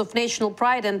sense of national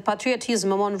pride and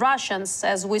patriotism among Russians,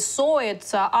 as we saw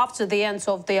it after the end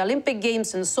of the Olympic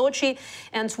Games in Sochi,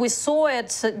 and we saw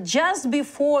it just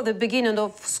before the beginning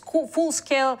of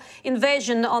full-scale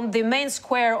invasion on the main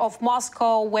square of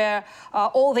Moscow, where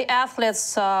all the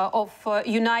athletes of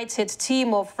United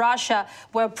Team of Russia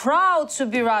were proud to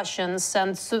be Russians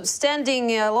and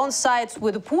standing alongside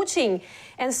with Putin.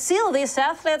 And still these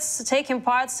athletes taking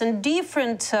parts in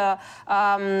different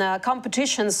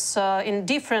competitions, in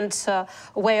different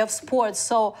way of sports.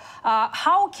 So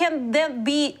how can that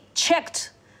be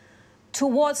checked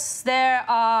towards their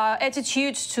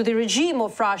attitude to the regime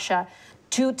of Russia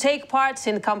to take part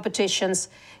in competitions?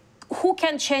 Who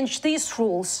can change these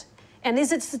rules? And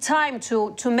is it the time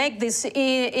to make this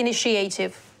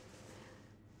initiative?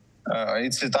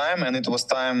 It's the time, and it was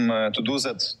time to do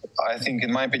that, I think,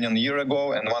 in my opinion, a year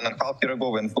ago and 1.5 years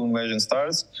ago when full invasion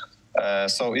starts.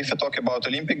 So if you talk about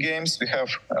Olympic Games, we have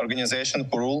organization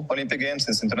who rule Olympic Games,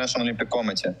 it's International Olympic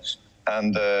Committee.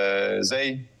 And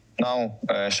they now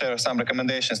share some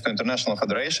recommendations to international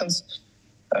federations,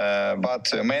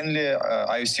 but mainly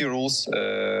IOC rules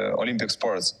Olympic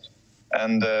sports.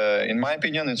 And in my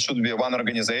opinion, it should be one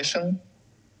organization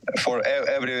for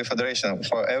every federation,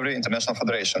 for every international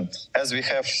federation. As we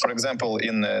have, for example,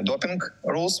 in doping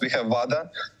rules, we have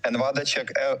WADA, and WADA check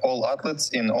all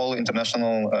athletes in all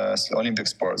international Olympic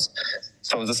sports.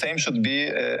 So the same should be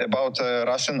about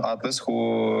Russian athletes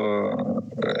who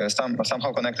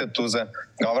somehow connected to the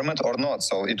government or not.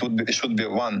 So it should be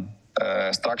one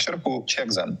structure who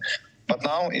checks them. But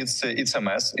now it's a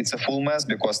mess. It's a full mess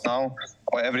because now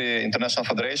every international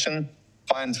federation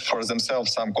finds for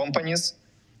themselves some companies.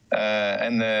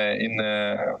 And in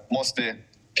mostly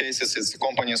cases, it's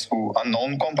companies who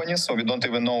unknown companies, so we don't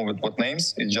even know with what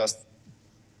names. It's just,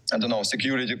 I don't know,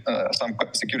 some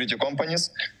security companies,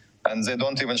 and they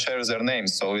don't even share their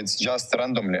names. So it's just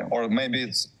randomly, or maybe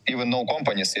it's even no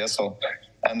companies. Yeah. So,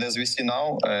 and as we see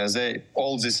now,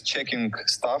 all this checking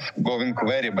stuff going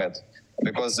very bad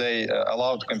because they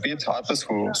allow to compete athletes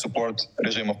who support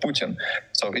regime of Putin.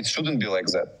 So it shouldn't be like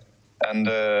that. And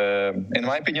in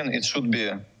my opinion, it should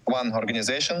be one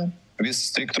organization with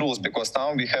strict rules, because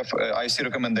now we have IC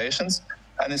recommendations,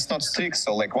 and it's not strict.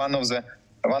 So, like one of the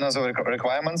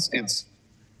requirements, it's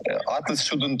athletes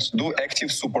shouldn't do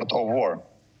active support of war,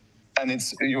 and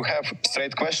you have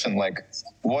straight question like,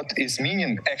 what is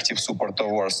meaning active support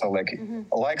of war? So, like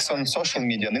likes on social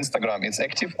media and Instagram, it's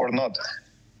active or not?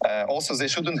 Also, they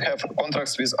shouldn't have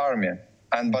contracts with army,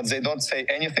 but they don't say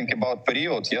anything about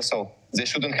period. Yeah, so they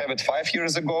shouldn't have it 5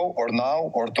 years ago, or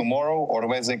now, or tomorrow, or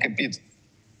where they compete.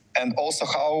 And also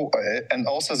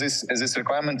this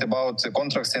requirement about the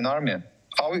contracts in army,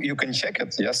 how you can check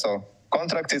it. Yeah, so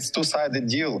contract is two-sided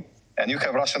deal, and you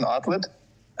have Russian athlete,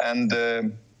 and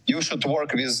you should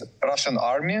work with Russian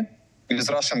army, with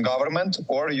Russian government,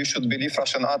 or you should believe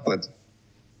Russian athlete.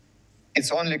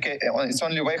 It's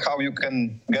only way how you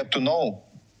can get to know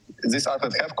this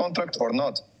athlete have contract or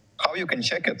not. How you can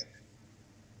check it?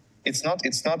 It's not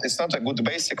a good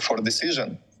basic for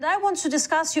decision. I want to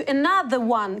discuss you another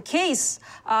one case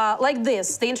like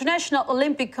this. The International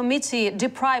Olympic Committee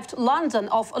deprived London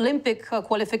of Olympic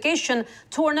qualification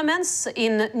tournaments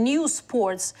in new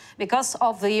sports because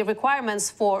of the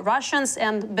requirements for Russians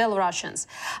and Belarusians.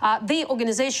 The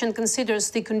organization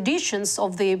considers the conditions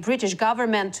of the British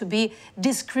government to be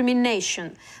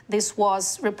discrimination. This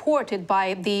was reported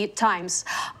by The Times.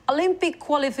 Olympic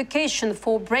qualification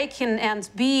for breaking and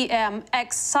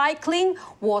BMX cycling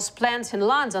was planned in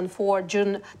London for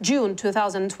June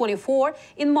 2024.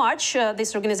 In March,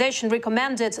 this organization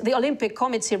the Olympic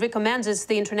Committee recommended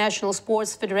the international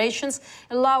sports federations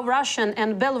allow Russian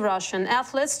and Belarusian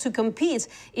athletes to compete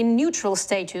in neutral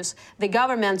status. The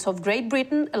government of Great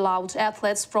Britain allowed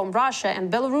athletes from Russia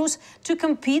and Belarus to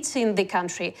compete in the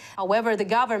country. However, the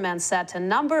government set a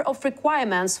number of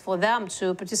requirements for them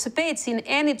to participate in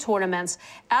any tournaments.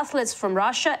 Athletes from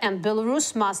Russia and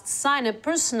Belarus must sign a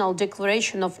personal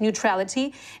declaration of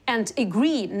neutrality and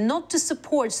agree not to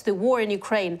support the war in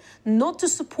Ukraine, not to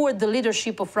support the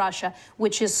leadership of Russia,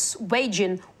 which is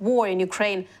waging war in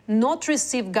Ukraine, not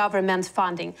receive government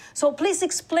funding. So please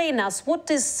explain us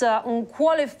what is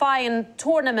qualifying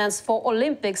tournaments for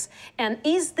Olympics, and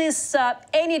is this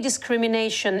any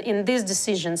discrimination in these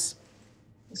decisions?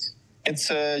 It's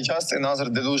just another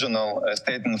delusional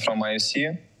statement from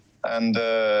IOC. And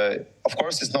of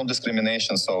course, it's no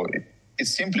discrimination. So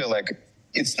it's simply like,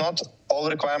 it's not all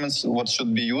requirements what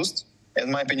should be used.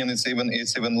 In my opinion, it's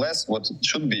even less what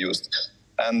should be used.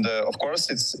 And of course,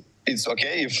 it's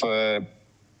okay if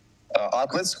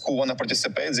athletes who want to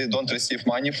participate, they don't receive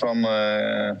money from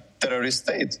terrorist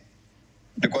state.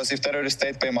 Because if terrorist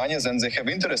state pay money, then they have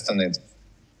interest in it.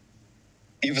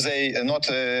 If they not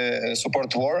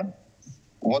support war,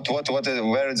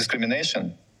 where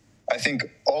discrimination? I think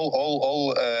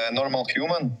all normal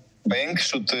human being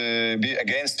should be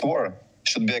against war,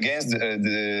 should be against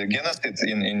the genocide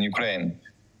in Ukraine,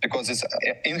 because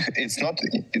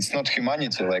it's not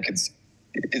humanity, like it's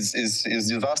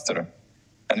disaster,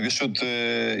 and we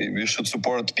should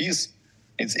support peace.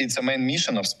 It's a main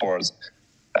mission of sports,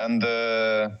 and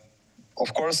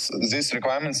of course these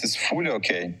requirements is fully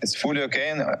okay. It's fully okay,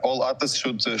 and all athletes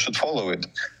should follow it.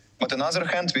 But on the other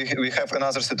hand, we have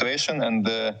another situation, and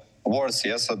words,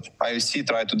 yes, that IOC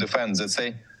try to defend. They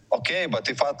say, okay, but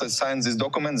if athletes sign these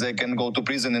documents, they can go to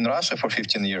prison in Russia for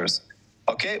 15 years.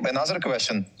 Okay, another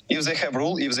question, if they have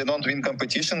rule, if they don't win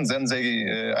competition, then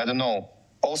they, I don't know,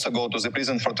 also go to the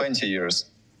prison for 20 years.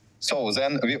 So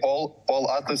then we all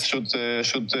athletes should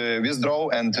withdraw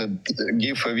and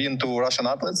give a win to Russian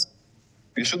athletes.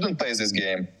 We shouldn't play this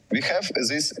game. We have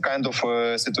this kind of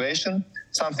situation,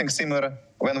 something similar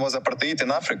when was apartheid in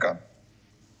Africa.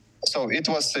 So it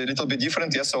was a little bit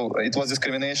different, yes. So it was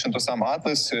discrimination to some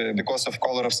athletes because of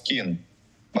color of skin,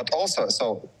 but also,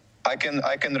 so I can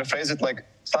rephrase it like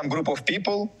some group of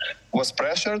people was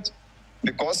pressured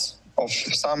because of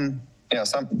some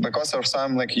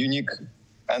like unique.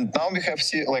 And now we have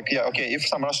see like, yeah, okay, if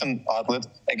some Russian athlete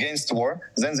against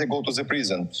war, then they go to the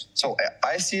prison. So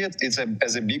I see it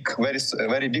as a big,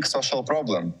 very big social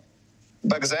problem.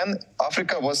 Back then,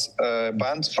 Africa was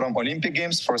banned from Olympic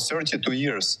Games for 32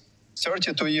 years.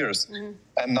 32 years. Mm-hmm.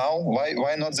 And now,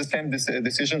 why not the same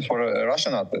decision for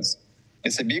Russian athletes?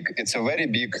 It's a very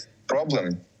big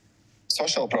problem,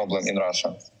 social problem in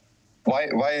Russia.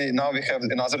 Why now we have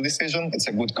another decision? It's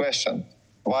a good question.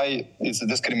 Why it's a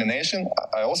discrimination?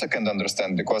 I also can't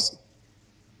understand, because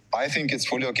I think it's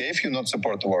fully okay if you not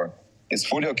support war. It's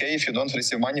fully okay if you don't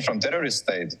receive money from terrorist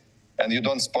state and you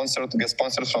don't get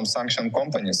sponsored from sanctioned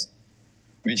companies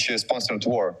which sponsored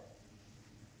war.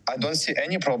 I don't see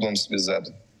any problems with that.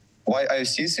 Why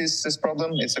IOC sees this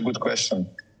problem? It's a good question.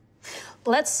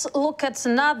 Let's look at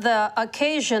another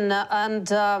occasion and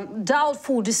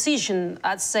doubtful decision,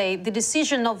 I'd say, the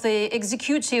decision of the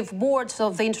Executive Board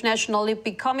of the International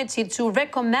Olympic Committee to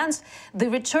recommend the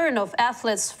return of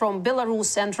athletes from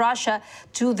Belarus and Russia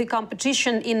to the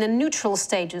competition in a neutral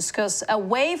status, because a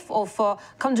wave of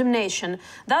condemnation.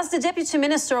 Thus, the Deputy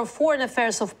Minister of Foreign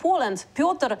Affairs of Poland,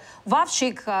 Piotr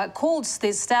Wawrzyk, called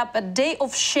this step a day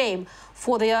of shame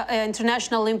for the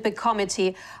International Olympic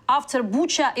Committee. After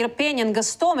Bucha, Irpin and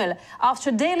Gostomel,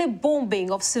 after daily bombing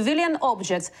of civilian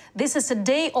objects, this is a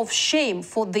day of shame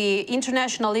for the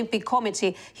International Olympic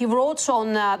Committee. He wrote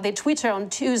on the Twitter on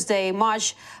Tuesday,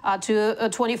 March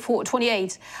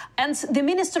 28. And the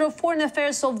Minister of Foreign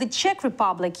Affairs of the Czech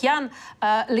Republic, Jan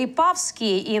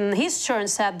Lipavsky, in his turn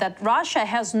said that Russia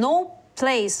has no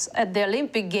place at the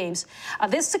Olympic Games.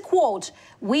 This is a quote: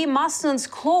 "We mustn't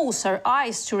close our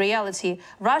eyes to reality.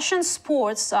 Russian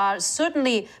sports are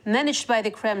certainly managed by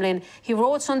the Kremlin." He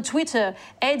wrote on Twitter,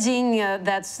 adding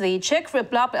that the Czech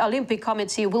Olympic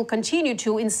Committee will continue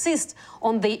to insist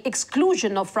on the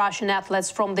exclusion of Russian athletes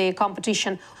from the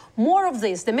competition. More of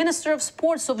this, the Minister of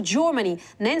Sports of Germany,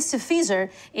 Nancy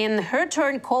Faeser, in her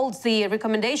turn called the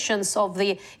recommendations of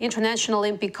the International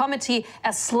Olympic Committee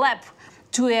a slap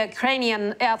to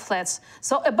Ukrainian athletes.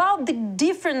 So about the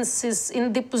differences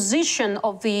in the position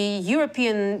of the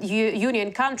European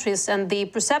Union countries and the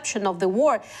perception of the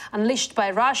war unleashed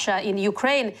by Russia in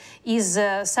Ukraine is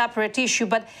a separate issue.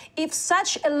 But if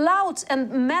such a loud and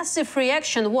massive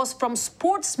reaction was from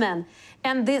sportsmen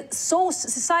and the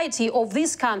society of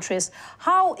these countries,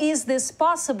 how is this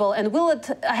possible, and will it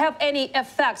have any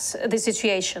effects, the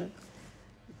situation?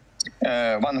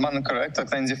 One correct.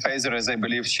 Nancy Faeser, as I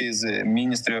believe, she's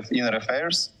Ministry of Inner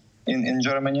Affairs in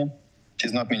Germany.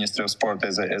 She's not Ministry of Sport,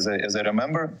 as I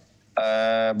remember.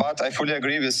 But I fully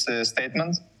agree with the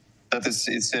statement that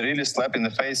it's a really slap in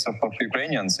the face of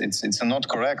Ukrainians. It's not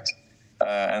correct,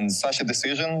 and such a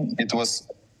decision, it was,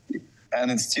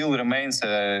 and it still remains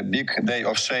a big day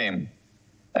of shame.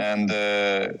 And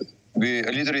we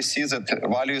literally see that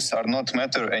values are not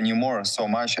matter anymore so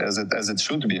much as it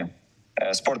should be.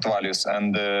 Sport values,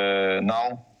 and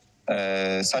now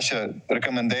such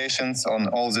recommendations on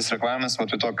all these requirements, what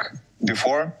we talked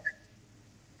before,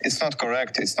 it's not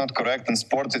correct. It's not correct in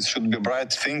sport. It should be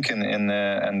bright thinking,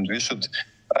 and we should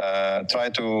try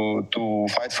to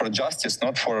fight for justice,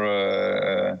 not for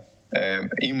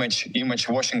image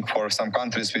washing for some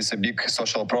countries with big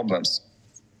social problems.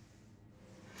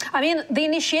 I mean, the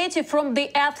initiative from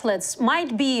the athletes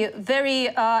might be very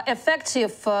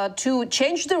effective to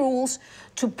change the rules,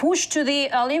 to push to the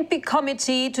Olympic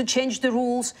Committee to change the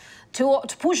rules, to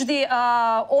push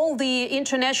all the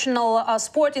international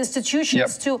sport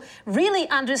institutions to really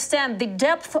understand the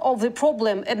depth of the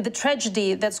problem and the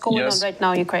tragedy that's going on right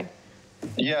now in Ukraine.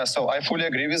 Yeah, so I fully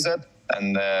agree with that.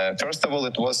 And first of all,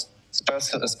 it was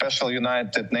special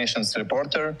United Nations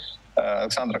reporter,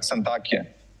 Alexandra Ksentaki,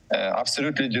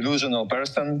 absolutely delusional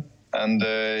person, and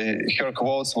her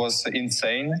quotes was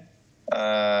insane.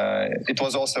 It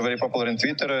was also very popular in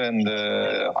Twitter, and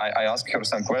I asked her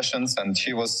some questions, and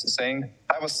she was saying,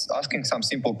 I was asking some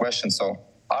simple questions. So,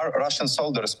 are Russian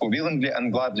soldiers who willingly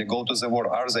and gladly go to the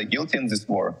war, are they guilty in this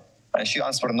war? And she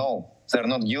answered, no, they're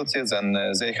not guilty, and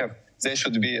they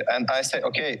should be. And I say,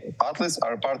 okay, athletes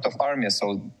are part of army,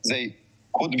 so they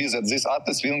could be that these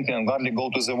athletes willingly and gladly go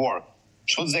to the war.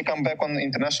 Should they come back on the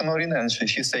international arena? And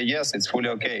she say, yes, it's fully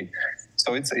okay.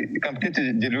 So it's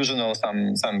completely delusional,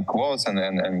 some quotes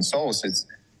and so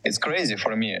it's crazy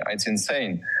for me. It's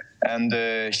insane. And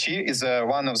she is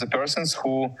one of the persons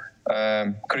who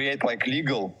create like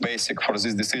legal basic for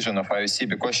this decision of IOC,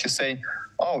 because she say,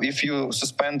 oh, if you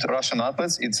suspend Russian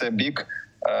athletes, it's a big,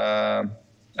 how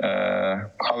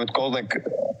it called, like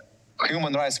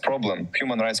human rights problem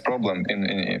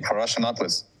for Russian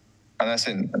athletes. And I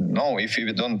said, no, if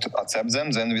we don't accept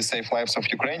them, then we save lives of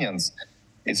Ukrainians.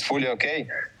 It's fully okay.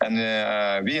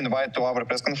 And we invite to our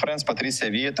press conference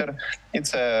Patricia Vieter.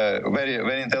 It's a very,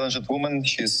 very intelligent woman.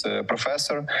 She's a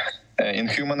professor in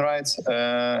human rights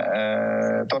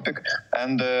topic.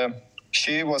 And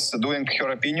she was doing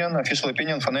her opinion, official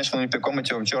opinion for National Olympic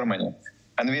Committee of Germany.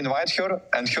 And we invite her,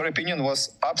 and her opinion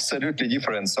was absolutely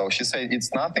different. So she said,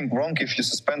 it's nothing wrong if you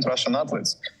suspend Russian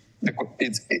athletes.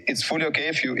 It's fully okay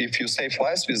if you save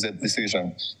lives with that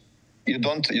decision. You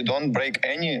don't break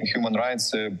any human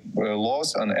rights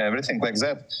laws and everything like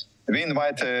that. We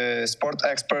invite a sport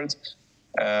expert,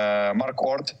 Mark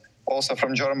Ort, also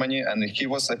from Germany, and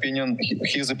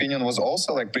his opinion was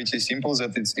also like pretty simple,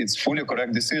 that it's fully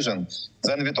correct decision.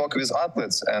 Then we talk with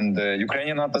athletes and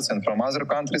Ukrainian athletes and from other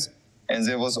countries, and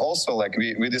there was also like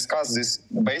we discussed this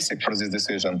basic for this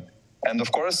decision. And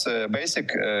of course, basic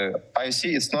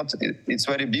IOC, it's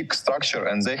very big structure,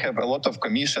 and they have a lot of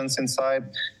commissions inside.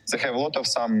 They have a lot of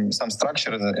some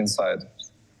structure inside.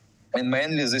 And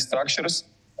mainly these structures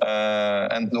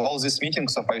and all these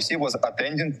meetings of IOC was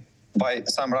attended by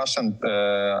some Russian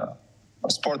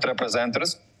sport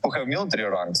representatives who have military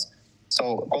ranks.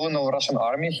 So Colonel Russian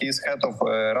Army, he is head of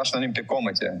Russian Olympic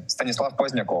Committee, Stanislav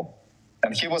Pozdnyakov,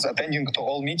 and he was attending to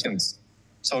all meetings.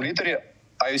 So literally,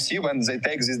 IOC, when they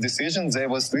take this decision, they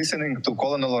was listening to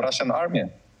Colonel Russian Army.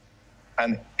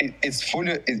 And it's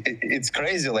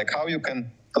crazy, like how you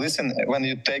can listen when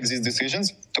you take these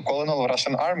decisions to Colonel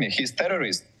Russian Army. He's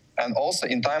terrorist. And also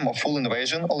in time of full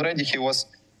invasion already, it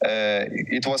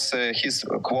was his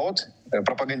quote,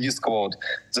 propagandist quote,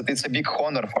 that it's a big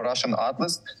honor for Russian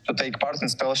athletes to take part in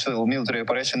special military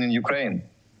operation in Ukraine.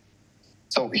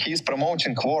 So he's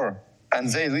promoting war. And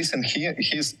they listen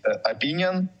his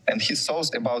opinion and his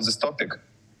thoughts about this topic.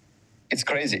 It's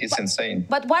crazy. It's insane.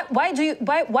 But why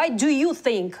do you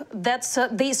think that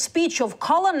the speech of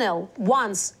Colonel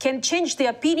once can change the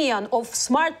opinion of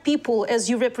smart people, as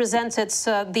you represented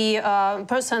the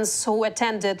persons who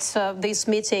attended these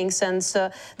meetings and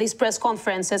these press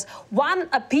conferences? One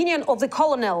opinion of the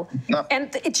Colonel,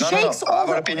 and it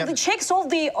shakes all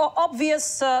the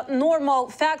obvious normal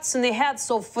facts in the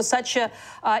heads of such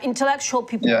intellectual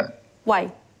people. Yeah.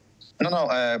 Why? No,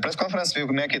 press conference we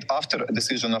make it after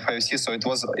decision of IOC, so it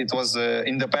was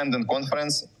independent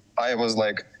conference. I was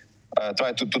like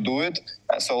try to do it,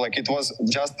 so like it was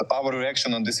just our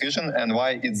reaction on decision and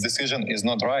why its decision is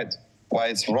not right, why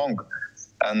it's wrong.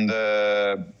 And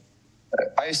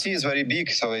IOC is very big,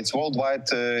 so it's worldwide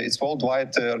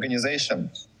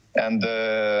organization, and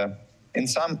in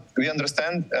some we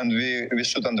understand, and we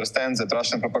should understand that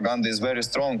Russian propaganda is very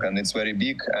strong and it's very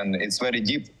big and it's very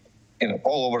deep.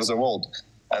 All over the world,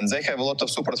 and they have a lot of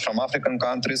support from African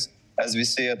countries, as we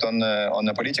see it on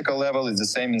a political level. It's the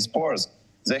same in sports.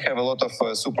 They have a lot of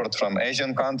support from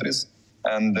Asian countries,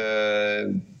 and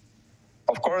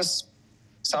of course,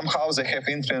 somehow they have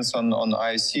influence on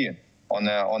IOC,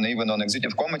 even on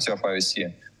executive committee of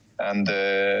IOC, and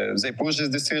they push this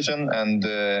decision. And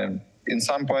in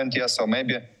some point, yes, so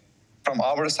maybe from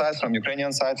our side, from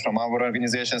Ukrainian side, from our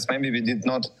organizations, maybe we did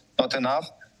not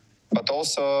enough. But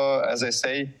also, as I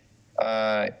say,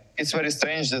 it's very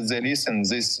strange that they listen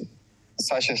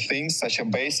such a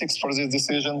basics for this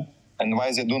decision, and why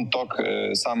they don't talk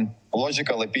some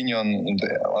logical opinion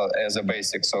as a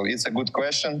basic. So it's a good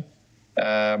question.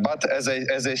 But as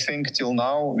I think till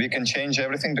now, we can change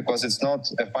everything because it's not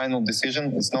a final decision.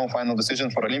 It's no final decision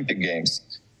for Olympic Games.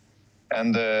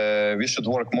 And we should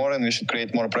work more and we should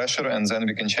create more pressure, and then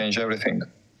we can change everything.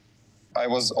 I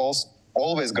was also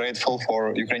always grateful for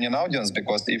Ukrainian audience,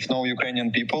 because if no Ukrainian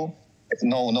people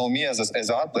know me as an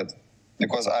athlete,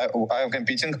 because I am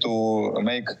competing to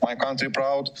make my country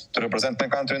proud, to represent my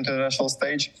country on the international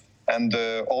stage, and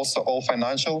also all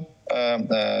financial,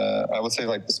 I would say,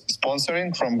 like sponsoring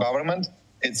from government.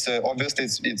 It's obviously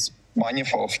it's money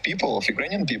of people, of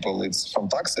Ukrainian people. It's from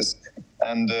taxes,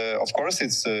 and of course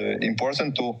it's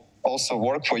important to also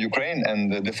work for Ukraine and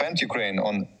defend Ukraine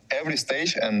on every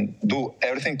stage and do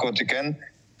everything what you can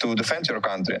to defend your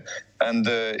country. And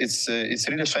it's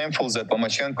really shameful that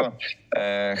Lomachenko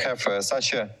have such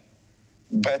a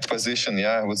bad position.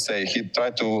 Yeah, I would say he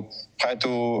tried to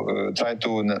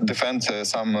defend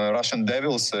some Russian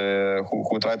devils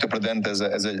who try to present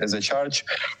as a charge.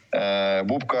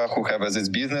 Bubka, who have this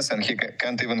business, and he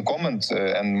can't even comment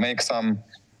and make some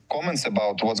comments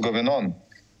about what's going on.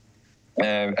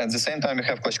 At the same time, we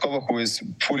have Klitschkova, who is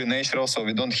fully natural, so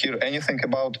we don't hear anything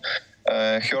about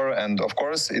her. And of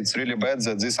course, it's really bad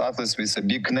that these athletes with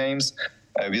big names,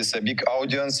 with a big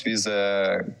audience, with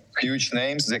huge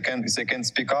names, they can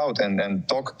speak out and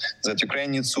talk that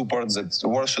Ukraine needs support, that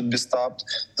war should be stopped,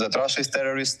 that Russia is a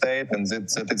terrorist state, and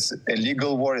that it's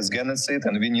illegal war, it's genocide,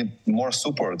 and we need more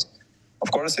support.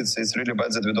 Of course, it's really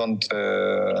bad that we don't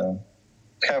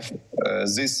have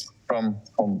this from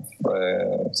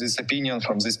this opinion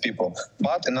from these people.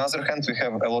 But on the other hand, we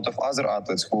have a lot of other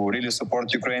athletes who really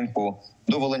support Ukraine, who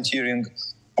do volunteering,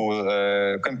 who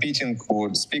competing, who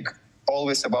speak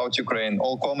always about Ukraine,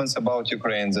 all comments about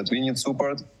Ukraine, that we need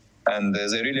support, and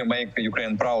they really make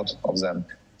Ukraine proud of them.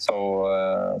 So,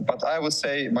 but I would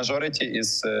say majority is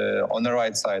on the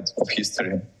right side of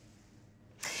history.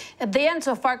 At the end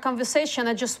of our conversation,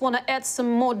 I just want to add some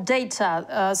more data.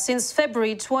 Since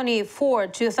February 24,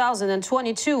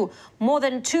 2022, more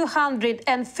than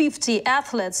 250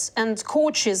 athletes and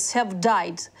coaches have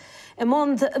died.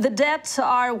 Among the dead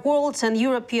are world and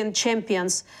European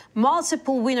champions,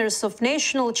 multiple winners of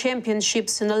national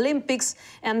championships in Olympics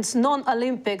and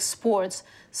non-Olympic sports.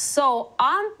 So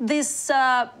aren't these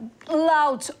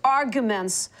loud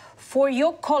arguments for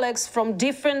your colleagues from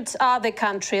different other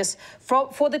countries,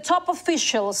 for the top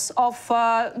officials of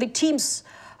the teams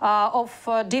of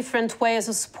different ways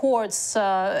of sports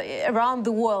around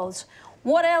the world,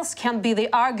 what else can be the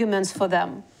arguments for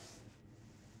them?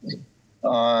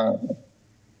 I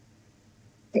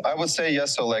would say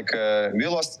yes. So like we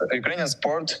lost, Ukrainian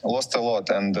sport lost a lot,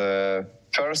 and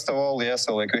first of all, yes.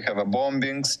 So like we have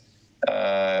bombings.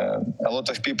 A lot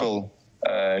of people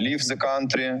leave the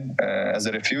country as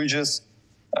refugees,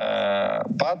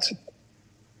 but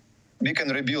we can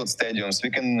rebuild stadiums.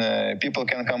 We can people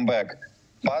can come back,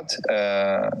 but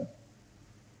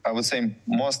I would say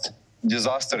most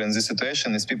disaster in this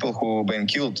situation is people who been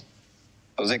killed.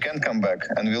 So they can't come back,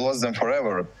 and we lost them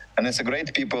forever. And it's a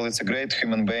great people, it's a great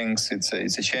human beings, it's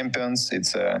a champions.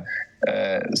 It's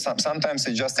sometimes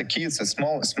it's just a kids, a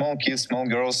small kids, small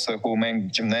girls who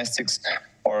make gymnastics,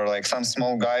 or like some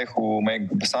small guy who make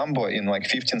sambo in like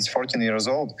 15, 14 years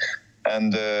old,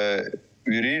 and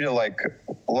we really like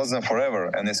lost them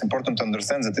forever. And it's important to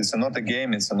understand that it's not a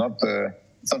game, it's not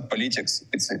politics,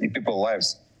 it's people's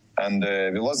lives, and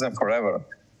we lost them forever.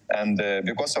 And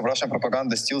because of Russian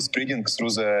propaganda still spreading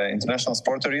through the international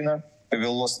sport arena, we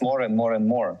will lose more and more and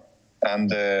more. And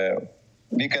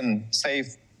we can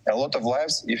save a lot of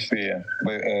lives if we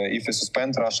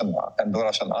suspend Russian and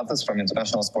Belarusian athletes from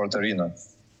international sport arena.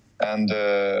 And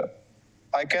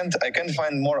I can't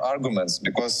find more arguments,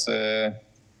 because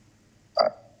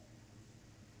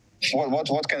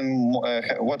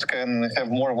what can have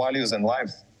more values in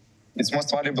life? It's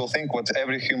most valuable thing what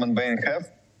every human being have,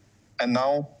 and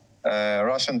now.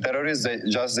 Russian terrorists,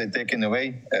 they taking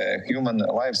away human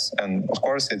lives, and of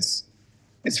course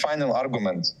it's final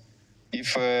argument.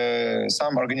 If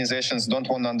some organizations don't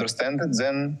want to understand it,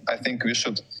 then I think we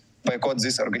should boycott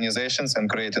these organizations and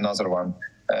create another one.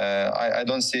 I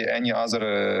don't see any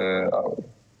other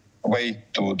way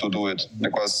to do it,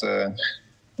 because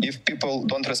if people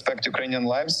don't respect Ukrainian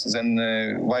lives, then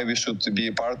why we should be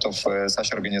part of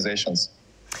such organizations?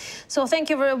 So thank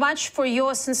you very much for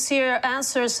your sincere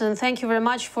answers, and thank you very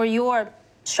much for your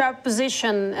sharp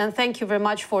position, and thank you very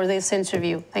much for this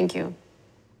interview. Thank you.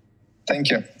 Thank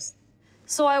you.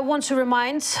 So I want to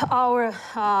remind our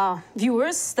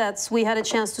viewers that we had a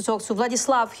chance to talk to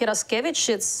Vladyslav Heraskevych.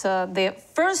 It's the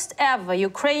first ever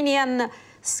Ukrainian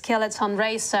skeleton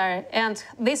racer. And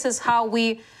this is how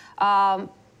we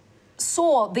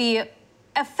saw the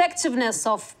effectiveness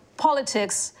of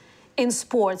politics in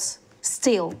sports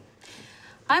still.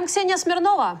 I'm Ksenia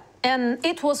Smirnova, and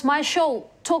it was my show.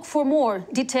 Talk for more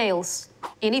details.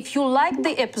 And if you liked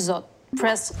the episode,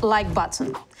 press like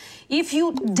button. If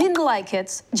you didn't like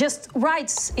it, just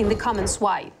write in the comments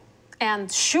why.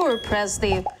 And sure, press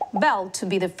the bell to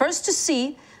be the first to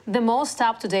see the most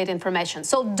up-to-date information.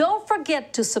 So don't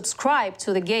forget to subscribe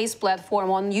to the Gaze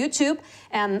platform on YouTube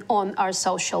and on our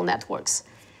social networks.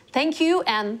 Thank you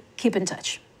and keep in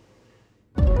touch.